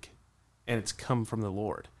this week, and it's come from the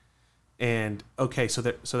Lord. And okay, so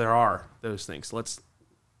there are those things. Let's,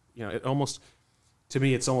 it almost, to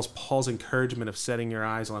me, it's almost Paul's encouragement of setting your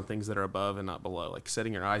eyes on things that are above and not below, like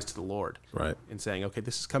setting your eyes to the Lord, right? And saying, okay,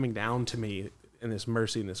 this is coming down to me in this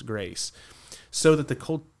mercy and this grace, so that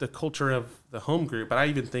the culture of the home group. But I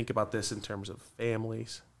even think about this in terms of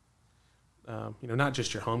families, not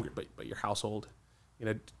just your home group, but your household.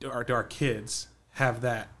 Do our kids have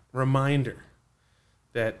that reminder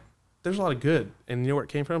that there's a lot of good, and where it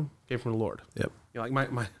came from? It came from the Lord. Yep. Like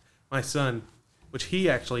my son, which he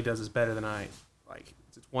actually does is better than I. Like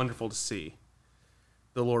it's wonderful to see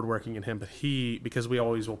the Lord working in him. But because we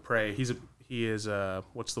always will pray, he is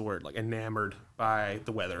what's the word? Like enamored by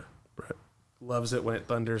the weather. Right. Loves it when it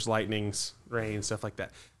thunders, lightnings, rain, stuff like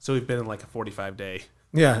that. So we've been in like a 45-day,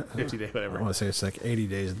 50-day, whatever. I want to say it's like 80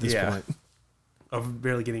 days at this point of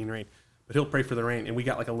barely getting any rain. But he'll pray for the rain, and we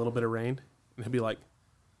got like a little bit of rain, and he'll be like,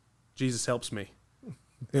 Jesus helps me.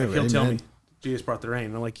 Yeah, like he'll tell me, Jesus brought the rain.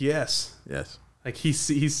 And I'm like, yes. Like he's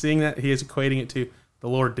seeing that. He is equating it to the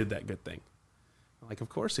Lord did that good thing. I'm like, of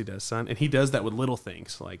course he does, son. And he does that with little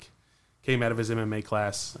things. Like came out of his MMA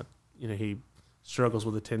class. He struggles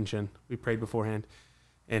with attention. We prayed beforehand.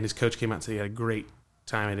 And his coach came out and said he had a great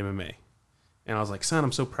time at MMA. And I was like, son,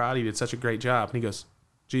 I'm so proud of you. You did such a great job. And he goes,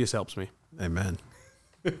 Jesus helps me. Amen.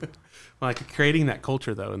 Like creating that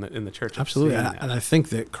culture, though, in the church. Absolutely. And I think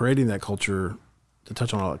that creating that culture, to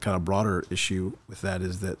touch on a kind of broader issue with that,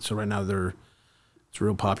 is that so right now it's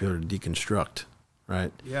real popular to deconstruct,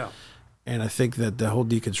 right? Yeah. And I think that the whole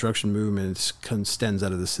deconstruction movement stems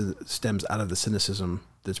out of the cynicism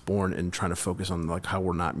that's born in trying to focus on like how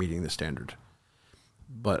we're not meeting the standard.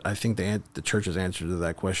 But I think the church's answer to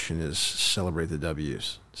that question is celebrate the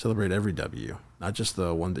W's, celebrate every W, not just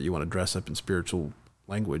the one that you want to dress up in spiritual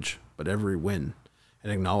language, but every win,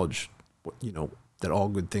 and acknowledge, that all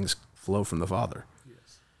good things flow from the Father.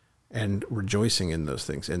 Yes. And rejoicing in those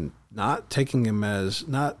things, and not taking them as,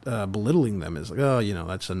 not belittling them as like,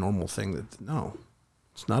 that's a normal thing. No,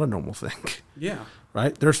 it's not a normal thing. Yeah.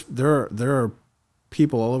 Right? There are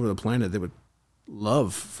people all over the planet that would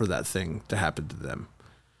love for that thing to happen to them.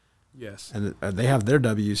 Yes. And they have their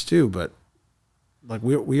W's too, but like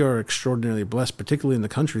we are extraordinarily blessed, particularly in the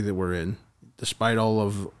country that we're in, despite all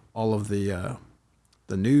of the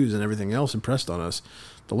news and everything else impressed on us.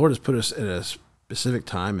 The Lord has put us in a specific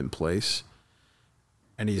time and place,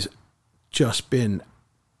 and He's just been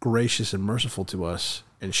gracious and merciful to us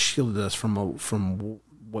and shielded us from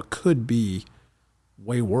what could be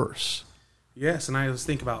way worse. Yes, and I was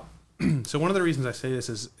thinking about, so one of the reasons I say this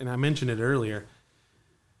is, and I mentioned it earlier,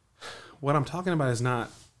 what I'm talking about is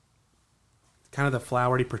not kind of the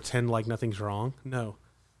flowery pretend like nothing's wrong. No.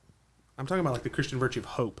 I'm talking about like the Christian virtue of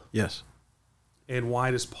hope. Yes. And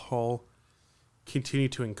why does Paul continue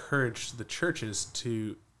to encourage the churches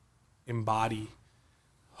to embody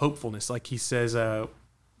hopefulness? Like he says,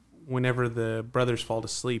 whenever the brothers fall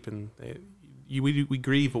asleep and we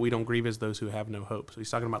grieve, but we don't grieve as those who have no hope. So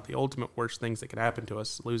he's talking about the ultimate worst things that could happen to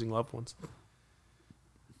us, losing loved ones.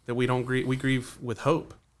 That we don't grieve, we grieve with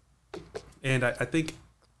hope. And I think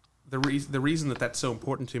the reason that that's so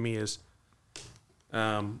important to me is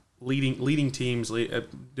leading teams,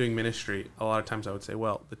 doing ministry. A lot of times I would say,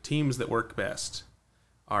 well, the teams that work best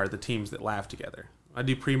are the teams that laugh together. I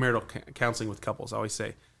do premarital counseling with couples. I always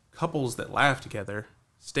say couples that laugh together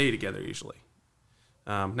stay together usually.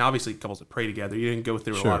 Now, obviously, couples that pray together, you didn't go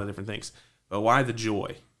through a lot of different things. But why the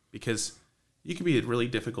joy? Because you can be at really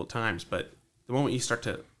difficult times, but the moment you start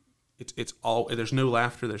to, it's all, there's no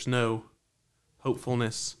laughter, there's no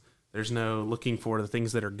hopefulness, there's no looking for the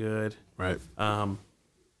things that are good. Right.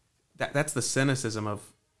 That's the cynicism of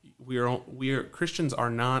Christians are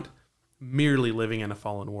not merely living in a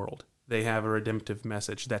fallen world. They have a redemptive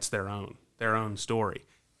message that's their own story,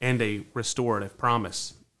 and a restorative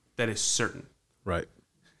promise that is certain. Right.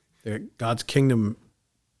 God's kingdom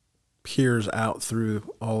peers out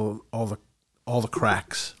through all the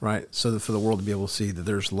cracks, right? So that for the world to be able to see that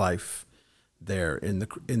there's life there in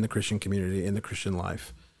the Christian community, in the Christian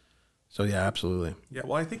life. So yeah, absolutely. Yeah.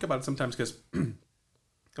 Well, I think about it sometimes because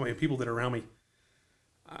people that are around me,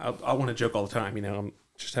 I want to joke all the time. I'm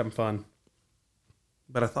just having fun.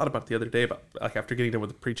 But I thought about it the other day about like after getting done with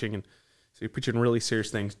the preaching, and so you're preaching really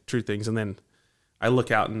serious things, true things, and then I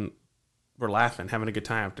look out and we're laughing, having a good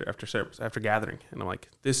time after service, after gathering, and I'm like,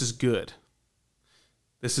 this is good.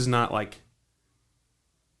 This is not like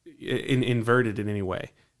inverted in any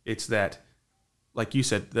way. It's that, like you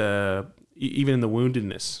said, even in the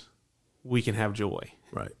woundedness, we can have joy.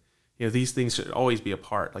 Right. These things should always be a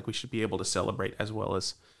part. Like we should be able to celebrate as well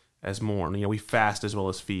as mourn. We fast as well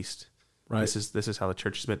as feast. Right. This is how the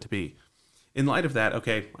church is meant to be. In light of that,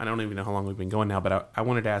 okay, I don't even know how long we've been going now, but I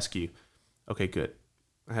wanted to ask you, okay, good.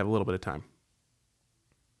 I have a little bit of time.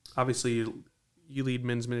 Obviously, you lead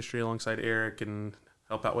men's ministry alongside Eric and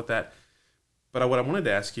help out with that. But what I wanted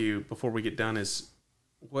to ask you before we get done is,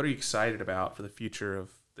 what are you excited about for the future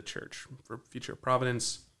of the church, for the future of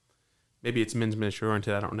Providence? Maybe it's men's ministry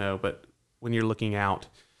oriented, I don't know. But when you're looking out,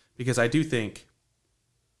 because I do think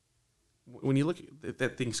when you look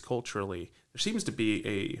at things culturally, there seems to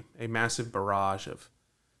be a massive barrage of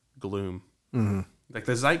gloom. Mm-hmm. Like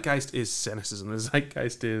the zeitgeist is cynicism. The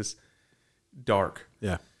zeitgeist is dark.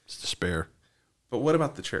 Yeah, it's despair. But what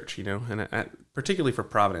about the church, and particularly for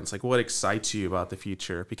Providence, like what excites you about the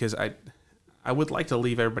future? Because I would like to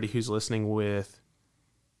leave everybody who's listening with,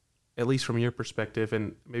 at least from your perspective,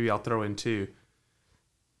 and maybe I'll throw in too,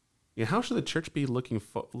 how should the church be looking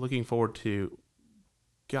forward to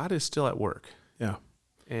God is still at work? Yeah.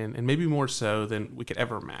 And maybe more so than we could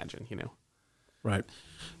ever imagine, Right.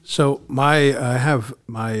 So I have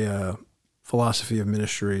my philosophy of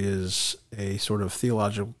ministry is a sort of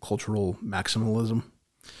theological cultural maximalism.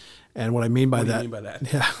 And what I mean by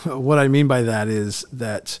that, yeah, what I mean by that is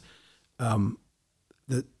that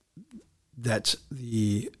that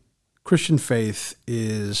the Christian faith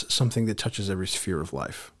is something that touches every sphere of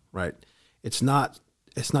life, right? It's not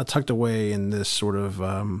tucked away in this sort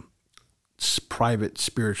of private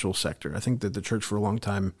spiritual sector. I think that the church for a long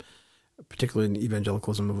time, particularly in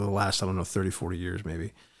evangelicalism over the last, 30, 40 years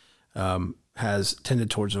maybe, has tended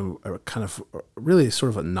towards a kind of really sort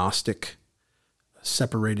of a Gnostic,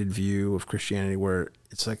 separated view of Christianity, where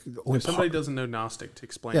it's like if somebody doesn't know Gnostic, to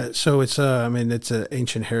explain. Yeah, so it's it's an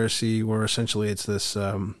ancient heresy where essentially it's this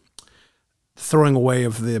throwing away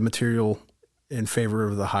of the material in favor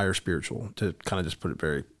of the higher spiritual, to kind of just put it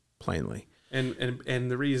very plainly. And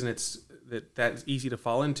the reason it's that's easy to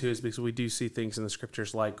fall into is because we do see things in the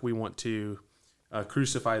scriptures like we want to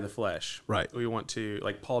crucify the flesh. Right. We want to,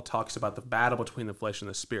 like Paul talks about the battle between the flesh and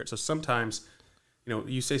the spirit. So sometimes,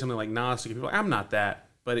 you say something like Gnostic, people are like, I'm not that,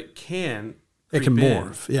 but it can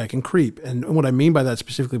morph. Yeah, it can creep. And what I mean by that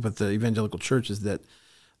specifically with the evangelical church is that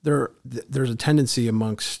there's a tendency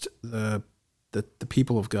amongst the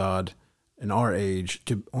people of God in our age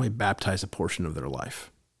to only baptize a portion of their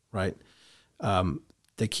life, right?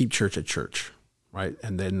 They keep church at church, right?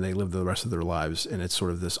 And then they live the rest of their lives, and it's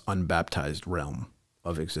sort of this unbaptized realm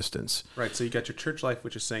of existence. Right, so you got your church life,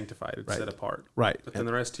 which is sanctified, it's set apart. Right. But then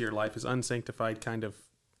the rest of your life is unsanctified, kind of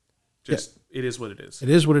just, it is what it is. It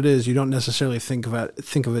is what it is. You don't necessarily think of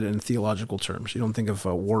it in theological terms. You don't think of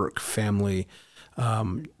work, family,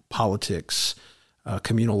 politics,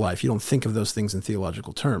 communal life. You don't think of those things in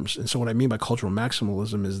theological terms. And so what I mean by cultural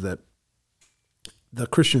maximalism is that the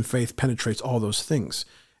Christian faith penetrates all those things.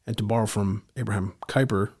 And to borrow from Abraham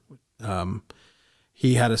Kuyper,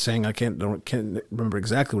 he had a saying, I can't remember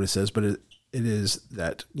exactly what it says, but it is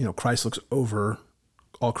that, Christ looks over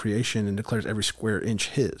all creation and declares every square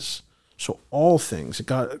inch his. So all things,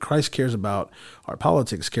 Christ cares about our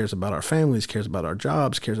politics, cares about our families, cares about our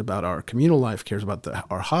jobs, cares about our communal life, cares about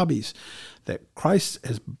our hobbies, that Christ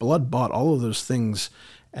has blood bought all of those things,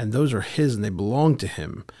 and those are his and they belong to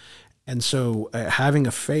him. And so having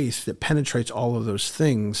a faith that penetrates all of those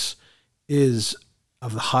things is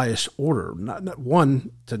of the highest order. Not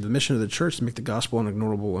one, to the mission of the church to make the gospel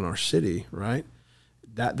unignorable in our city, right?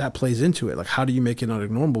 That plays into it. Like, how do you make it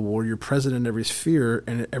unignorable? Well, you're present in every sphere,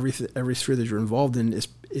 and every sphere that you're involved in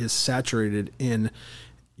is saturated in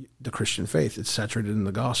the Christian faith. It's saturated in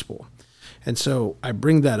the gospel. And so I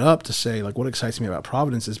bring that up to say, like, what excites me about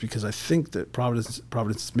Providence is because I think that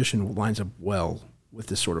Providence's mission lines up well with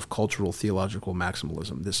this sort of cultural theological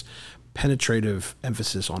maximalism, this penetrative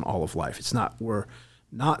emphasis on all of life. We're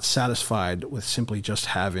not satisfied with simply just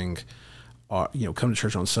having, come to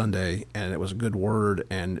church on Sunday and it was a good word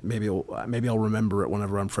and maybe I'll remember it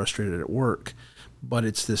whenever I'm frustrated at work, but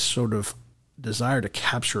it's this sort of desire to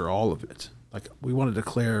capture all of it. Like, we want to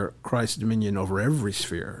declare Christ's dominion over every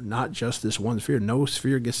sphere, not just this one sphere. No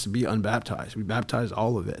sphere gets to be unbaptized. We baptize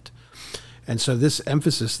all of it. And so this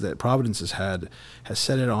emphasis that Providence has had has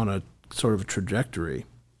set it on a sort of a trajectory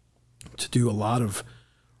to do a lot of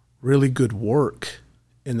really good work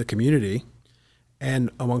in the community and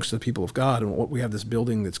amongst the people of God. And what we have this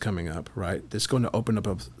building that's coming up, right? That's going to open up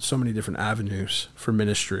so many different avenues for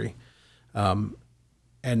ministry,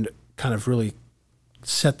 and kind of really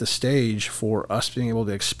set the stage for us being able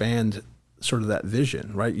to expand sort of that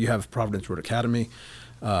vision, right? You have Providence Road Academy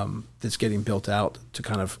that's getting built out to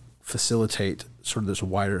kind of facilitate sort of this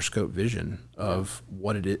wider scope vision of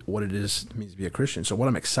what it is it means to be a Christian. So what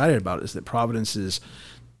I'm excited about is that Providence is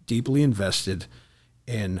deeply invested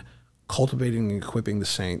in cultivating and equipping the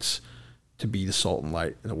saints to be the salt and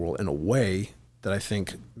light in the world in a way that I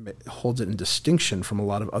think holds it in distinction from a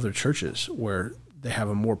lot of other churches where they have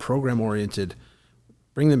a more program-oriented,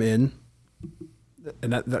 bring them in,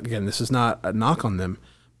 and that again, this is not a knock on them.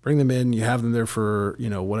 Bring them in, you have them there for,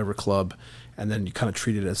 whatever club, and then you kind of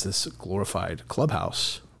treat it as this glorified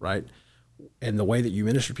clubhouse, right? And the way that you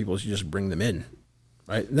minister to people is you just bring them in,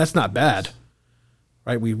 right? And that's not bad,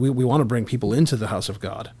 right? We want to bring people into the house of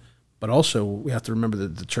God, but also we have to remember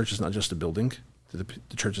that the church is not just a building. The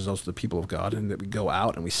church is also the people of God, and that we go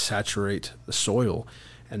out and we saturate the soil,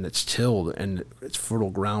 and it's tilled, and it's fertile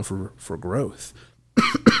ground for growth.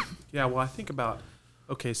 Yeah, well, I think about,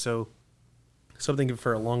 okay, so something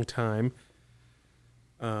for a long time.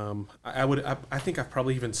 I think I've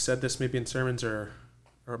probably even said this maybe in sermons or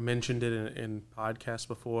mentioned it in podcasts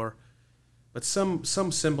before, but some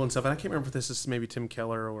semblance of, and I can't remember if this is maybe Tim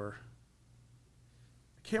Keller or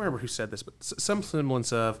I can't remember who said this, but some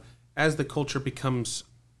semblance of, as the culture becomes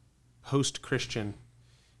post-Christian,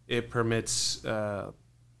 it permits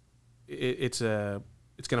it's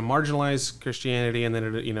going to marginalize Christianity, and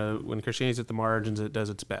then when Christianity's at the margins, it does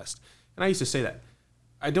its best. And I used to say that.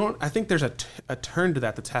 I think there's a turn to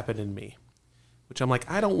that that's happened in me, which I'm like,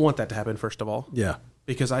 I don't want that to happen, first of all. Yeah.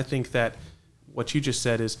 Because I think that what you just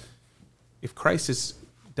said is, if Christ has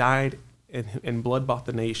died and blood bought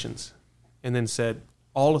the nations, and then said,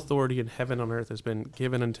 all authority in heaven and on earth has been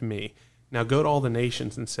given unto me, now go to all the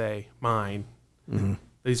nations and say, mine,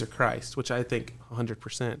 these are Christ, which I think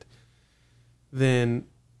 100%, then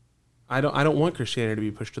I don't want Christianity to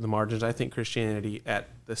be pushed to the margins. I think Christianity at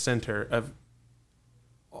the center of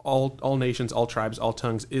all nations, all tribes, all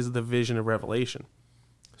tongues is the vision of Revelation.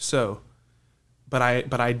 So, but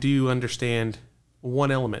I do understand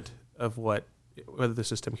one element of whether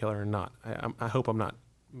this is Tim Keller or not. I hope I'm not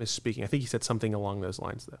misspeaking. I think he said something along those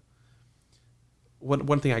lines, though.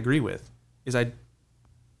 One thing I agree with is I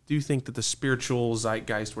do think that the spiritual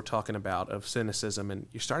zeitgeist we're talking about of cynicism, and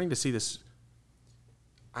you're starting to see this.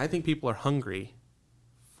 I think people are hungry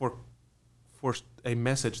for a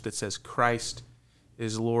message that says Christ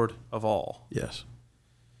is Lord of all. Yes.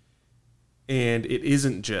 And it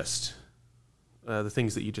isn't just the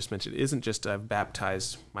things that you just mentioned. It isn't just I've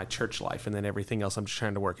baptized my church life and then everything else I'm just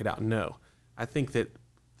trying to work it out. No. I think that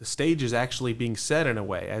the stage is actually being set in a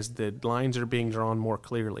way as the lines are being drawn more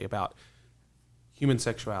clearly about human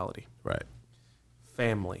sexuality. Right.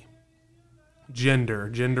 Family. Gender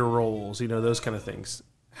roles, those kind of things.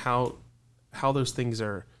 How those things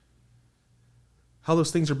are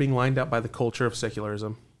being lined out by the culture of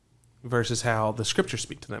secularism versus how the scriptures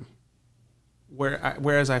speak to them.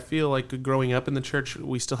 Whereas I feel like growing up in the church,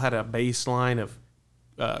 we still had a baseline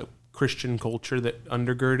of Christian culture that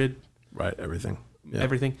undergirded everything. Yeah.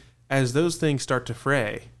 Everything. As those things start to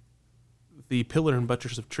fray, the pillar and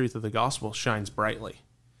buttress of truth of the gospel shines brightly.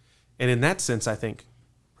 And in that sense, I think,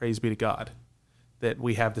 praise be to God, that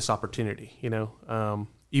we have this opportunity,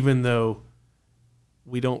 even though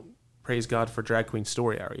we don't praise God for Drag Queen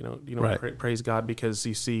Story Hour, you don't praise God because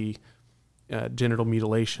you see genital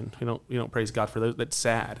mutilation. You don't praise God for those. That's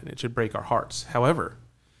sad, and it should break our hearts. However,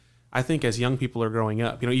 I think as young people are growing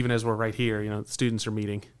up, even as we're right here, the students are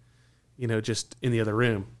meeting, just in the other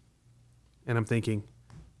room, and I'm thinking,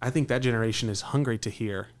 I think that generation is hungry to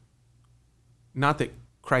hear, not that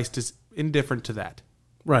Christ is indifferent to that.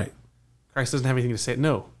 Right. Christ doesn't have anything to say.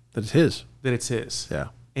 No. That it's his. That it's his. Yeah.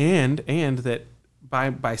 And that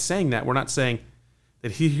by saying that, we're not saying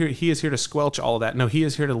that he is here to squelch all of that. No, he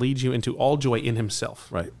is here to lead you into all joy in himself.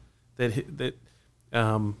 Right. That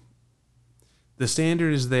the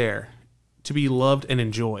standard is there to be loved and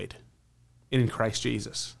enjoyed in Christ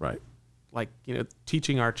Jesus. Right. Like,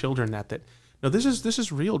 teaching our children that no, this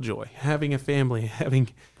is real joy. Having a family, having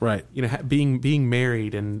being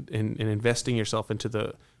married and investing yourself into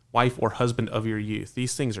the wife or husband of your youth.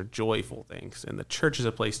 These things are joyful things, and the church is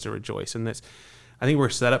a place to rejoice. And I think we're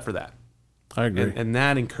set up for that. I agree, and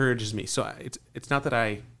that encourages me. So it's not that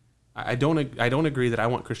I don't agree that I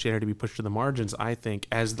want Christianity to be pushed to the margins. I think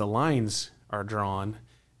as the lines are drawn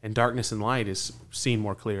and darkness and light is seen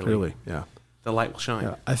more clearly, yeah, the light will shine.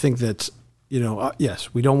 Yeah. I think that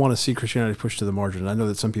yes, we don't want to see Christianity pushed to the margin. I know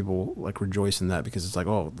that some people rejoice in that because it's like,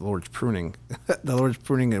 oh, the Lord's pruning. The Lord's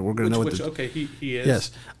pruning, and we're going to know what okay, he is.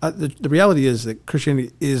 Yes. The reality is that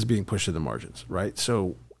Christianity is being pushed to the margins, right?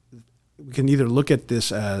 So we can either look at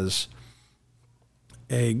this as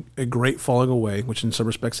a great falling away, which in some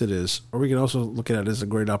respects it is, or we can also look at it as a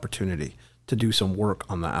great opportunity to do some work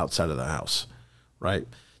on the outside of the house, right?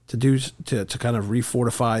 To kind of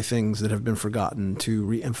refortify things that have been forgotten, to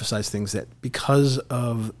reemphasize things that, because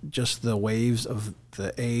of just the waves of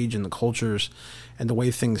the age and the cultures and the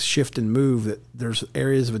way things shift and move, that there's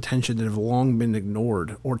areas of attention that have long been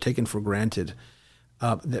ignored or taken for granted,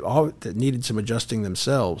 that needed some adjusting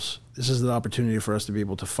themselves. This is the opportunity for us to be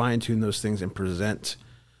able to fine-tune those things and present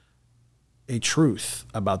a truth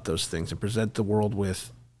about those things, and present the world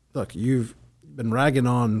with, look, you've been ragging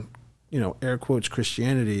on, air quotes,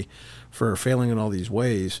 Christianity for failing in all these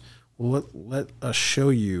ways. Well, let us show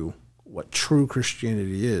you what true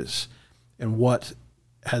Christianity is. And what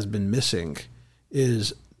has been missing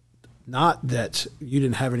is not that you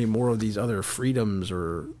didn't have any more of these other freedoms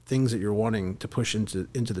or things that you're wanting to push into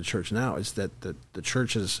the church now. It's that the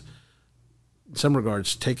church has, in some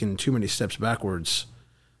regards, taken too many steps backwards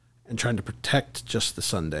and trying to protect just the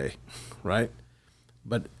Sunday, right?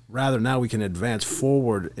 But rather now we can advance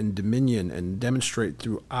forward in dominion and demonstrate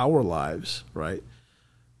through our lives, right,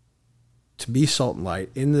 to be salt and light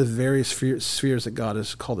in the various spheres that God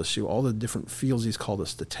has called us to, all the different fields he's called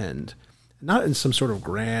us to tend. Not in some sort of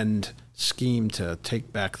grand scheme to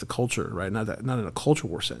take back the culture, right? Not in a culture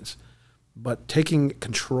war sense, but taking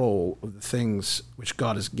control of the things which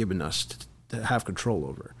God has given us to have control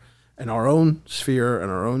over. In our own sphere, in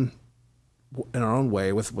our own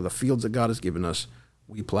way, with the fields that God has given us,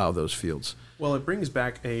 we plow those fields. Well, it brings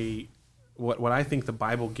back what I think the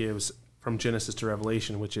Bible gives from Genesis to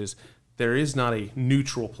Revelation, which is there is not a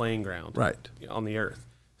neutral playing ground on the earth.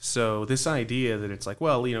 So this idea that it's like,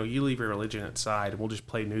 well, you leave your religion aside and we'll just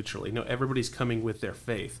play neutrally. No, everybody's coming with their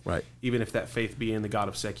faith, right? Even if that faith be in the God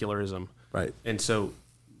of secularism, right? And so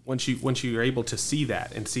once you're able to see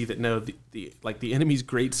that and see that, no, the enemy's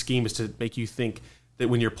great scheme is to make you think that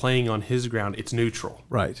when you're playing on his ground, it's neutral,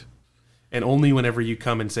 right? And only whenever you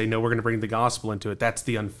come and say, no, we're going to bring the gospel into it, that's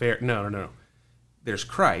the unfair. No. There's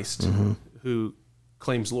Christ who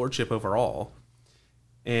claims lordship over all,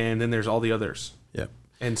 and then there's all the others. Yep.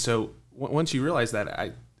 And so once you realize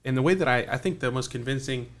that, in the way that I think the most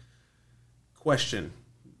convincing question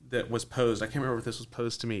that was posed, I can't remember if this was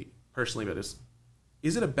posed to me personally, but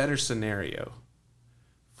is it a better scenario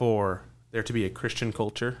for there to be a Christian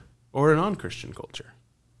culture or a non-Christian culture?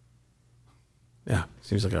 Yeah,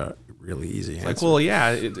 seems like a really easy answer. Like, well, yeah,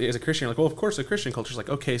 as a Christian, like, well, of course, a Christian culture is like,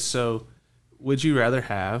 okay, so would you rather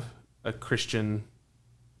have a Christian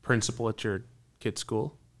principal at your kid's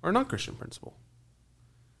school or a non-Christian principal?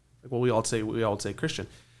 Like, well, we all say Christian,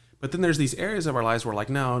 but then there's these areas of our lives where, like,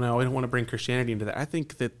 no, I don't want to bring Christianity into that. I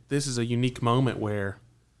think that this is a unique moment where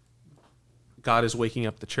God is waking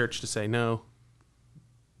up the church to say, no,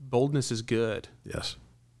 boldness is good. Yes,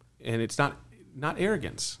 and it's not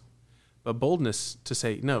arrogance, but boldness to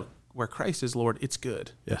say, no, where Christ is Lord, it's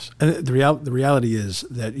good. Yes. And the reality is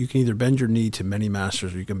that you can either bend your knee to many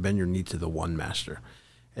masters or you can bend your knee to the one master.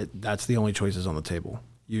 That's the only choices on the table.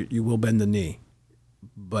 You will bend the knee,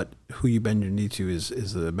 but who you bend your knee to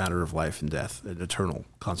is a matter of life and death and eternal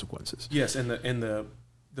consequences. Yes, and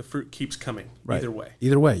the fruit keeps coming either way.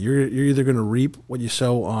 Either way, you're either going to reap what you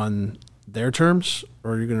sow on their terms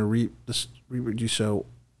or you're going to reap what you sow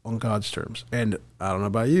on God's terms. And I don't know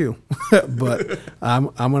about you, but I'm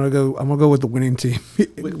gonna go with the winning team.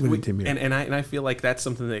 Team here. And I feel like that's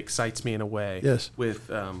something that excites me in a way. Yes. With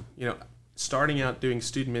starting out doing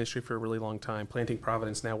student ministry for a really long time, planting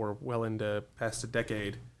Providence. Now we're well into past a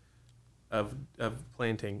decade of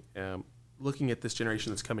planting. Looking at this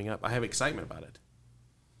generation that's coming up, I have excitement about it.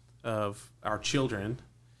 Of our children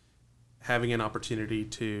having an opportunity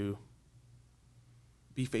to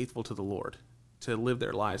be faithful to the Lord, to live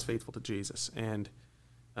their lives faithful to Jesus. And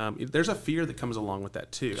there's a fear that comes along with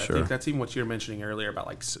that too. Sure. I think that's even what you were mentioning earlier about,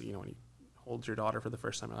 like, when you hold your daughter for the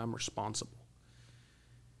first time, I'm responsible.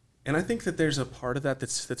 And I think that there's a part of that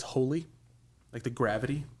that's holy, like the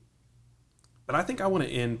gravity. But I think I want to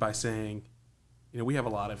end by saying, we have a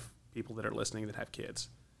lot of people that are listening that have kids.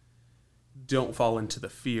 Don't fall into the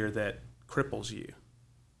fear that cripples you.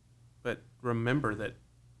 But remember that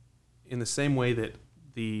in the same way that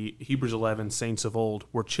the Hebrews 11 saints of old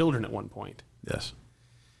were children at one point. Yes.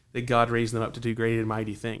 That God raised them up to do great and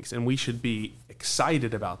mighty things. And we should be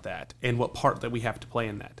excited about that and what part that we have to play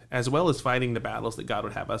in that, as well as fighting the battles that God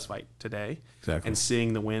would have us fight today. Exactly. And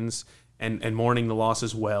seeing the wins and mourning the loss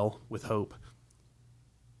as well with hope.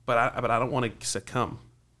 But I don't want to succumb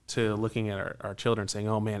to looking at our children saying,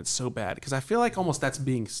 "Oh man, it's so bad," because I feel like almost that's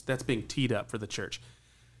being teed up for the church.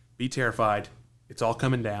 Be terrified. It's all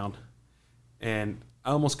coming down, and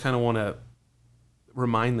I almost kind of want to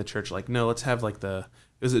remind the church, like, no, let's have like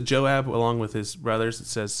is it Joab along with his brothers? It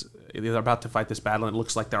says they're about to fight this battle, and it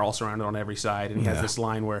looks like they're all surrounded on every side, and he has this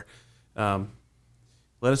line where,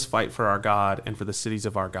 "Let us fight for our God and for the cities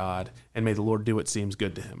of our God, and may the Lord do what seems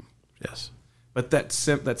good to him." Yes. But that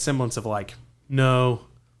semblance of like, no,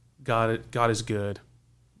 God is good.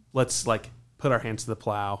 Let's like put our hands to the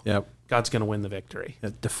plow. Yep. God's going to win the victory.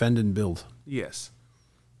 Yeah, defend and build. Yes.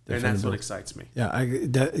 Defend and that's what excites me.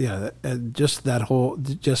 Yeah, just that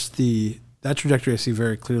that trajectory I see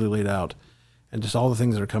very clearly laid out, and just all the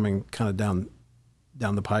things that are coming kind of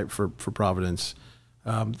down the pipe for Providence.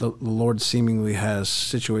 The Lord seemingly has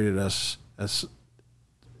situated us as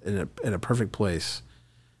in a perfect place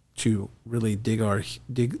to really dig our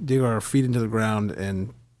feet into the ground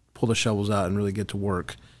and pull the shovels out and really get to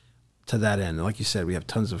work to that end. And like you said, we have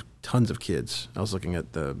tons of kids. I was looking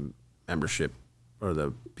at the membership or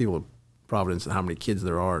the people of Providence and how many kids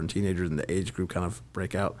there are and teenagers in the age group kind of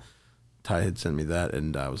breakout. Ty had sent me that,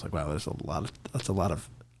 and I was like, wow, that's a lot of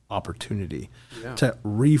opportunity to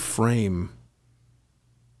reframe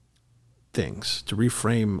things, to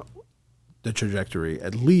reframe the trajectory,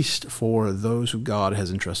 at least for those who God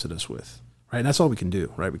has entrusted us with, right? And that's all we can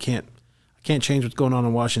do, right? I can't change what's going on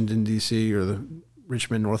in Washington, D.C. or the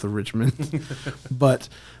Richmond, north of Richmond, but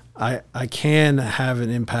I can have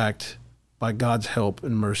an impact by God's help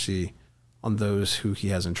and mercy on those who he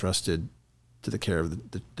has entrusted to the care of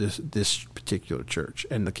this particular church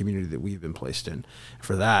and the community that we've been placed in.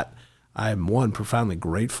 For that, I am, one, profoundly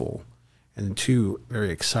grateful, and two, very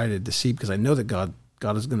excited to see, because I know that God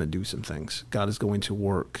is going to do some things. God is going to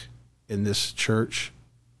work in this church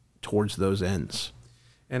towards those ends.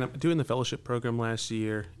 And I'm doing the fellowship program last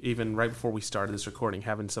year, even right before we started this recording,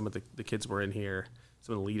 having some of the kids were in here,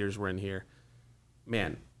 some of the leaders were in here.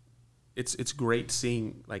 Man, it's great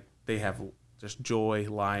seeing, like, they have just joy,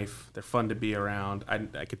 life. They're fun to be around.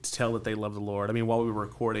 I could tell that they love the Lord. I mean, while we were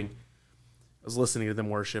recording, I was listening to them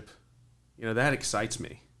worship. You know, that excites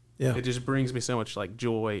me. Yeah. It just brings me so much, like,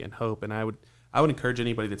 joy and hope. And I would encourage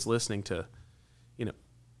anybody that's listening to,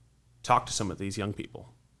 talk to some of these young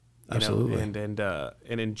people. Absolutely.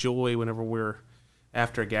 And enjoy whenever we're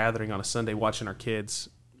after a gathering on a Sunday watching our kids,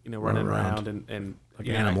 running around and like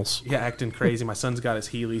animals. Acting crazy. My son's got his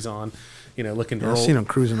Heelys on, looking to roll. I've seen him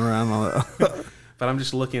cruising around all that. But I'm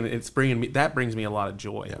just looking, that brings me a lot of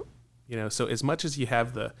joy. Yep. So as much as you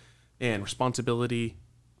have the responsibility,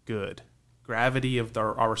 good. Gravity of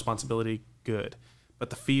our responsibility, good. But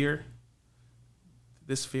this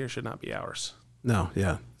fear should not be ours. No,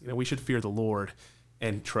 yeah. We should fear the Lord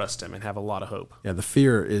and trust him and have a lot of hope. Yeah, the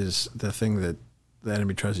fear is the thing that the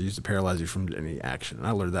enemy tries to use to paralyze you from any action. And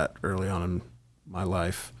I learned that early on in my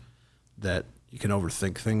life, that you can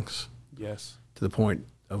overthink things. Yes. To the point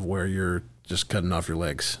of where you're just cutting off your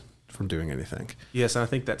legs from doing anything. Yes, and I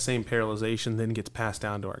think that same paralyzation then gets passed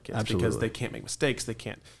down to our kids. Absolutely. Because they can't make mistakes. They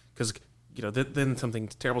can't, because then something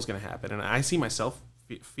terrible is going to happen. And I see myself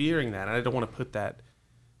fearing that, and I don't want to put that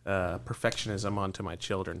perfectionism onto my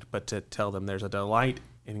children, but to tell them there's a delight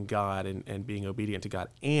in God and being obedient to God,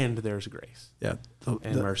 and there's grace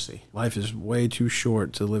and mercy. Life is way too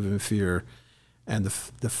short to live in fear, and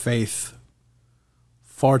the faith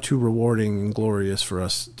far too rewarding and glorious for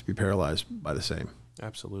us to be paralyzed by the same.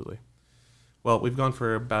 Absolutely. Well, we've gone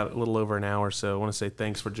for about a little over an hour, so I want to say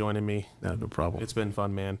thanks for joining me. No problem. It's been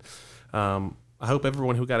fun, man. I hope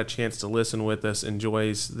everyone who got a chance to listen with us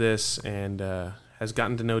enjoys this and has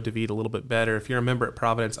gotten to know David a little bit better. If you're a member at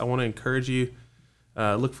Providence, I want to encourage you,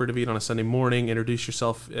 look for David on a Sunday morning, introduce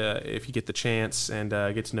yourself if you get the chance, and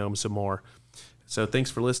get to know him some more. So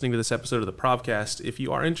thanks for listening to this episode of the Provcast. If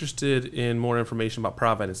you are interested in more information about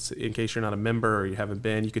Providence, in case you're not a member or you haven't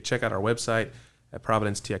been, you could check out our website at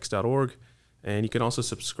providencetx.org. And you can also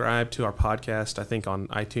subscribe to our podcast, I think, on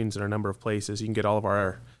iTunes and a number of places. You can get all of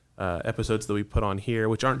our episodes that we put on here,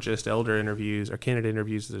 which aren't just elder interviews or candidate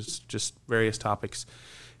interviews. There's just various topics.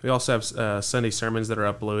 We also have Sunday sermons that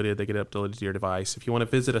are uploaded. They get uploaded to your device. If you want to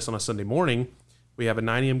visit us on a Sunday morning, we have a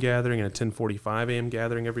 9 a.m. gathering and a 10:45 a.m.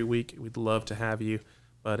 gathering every week. We'd love to have you.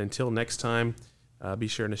 But until next time, be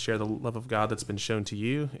sure to share the love of God that's been shown to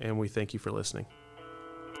you, and we thank you for listening.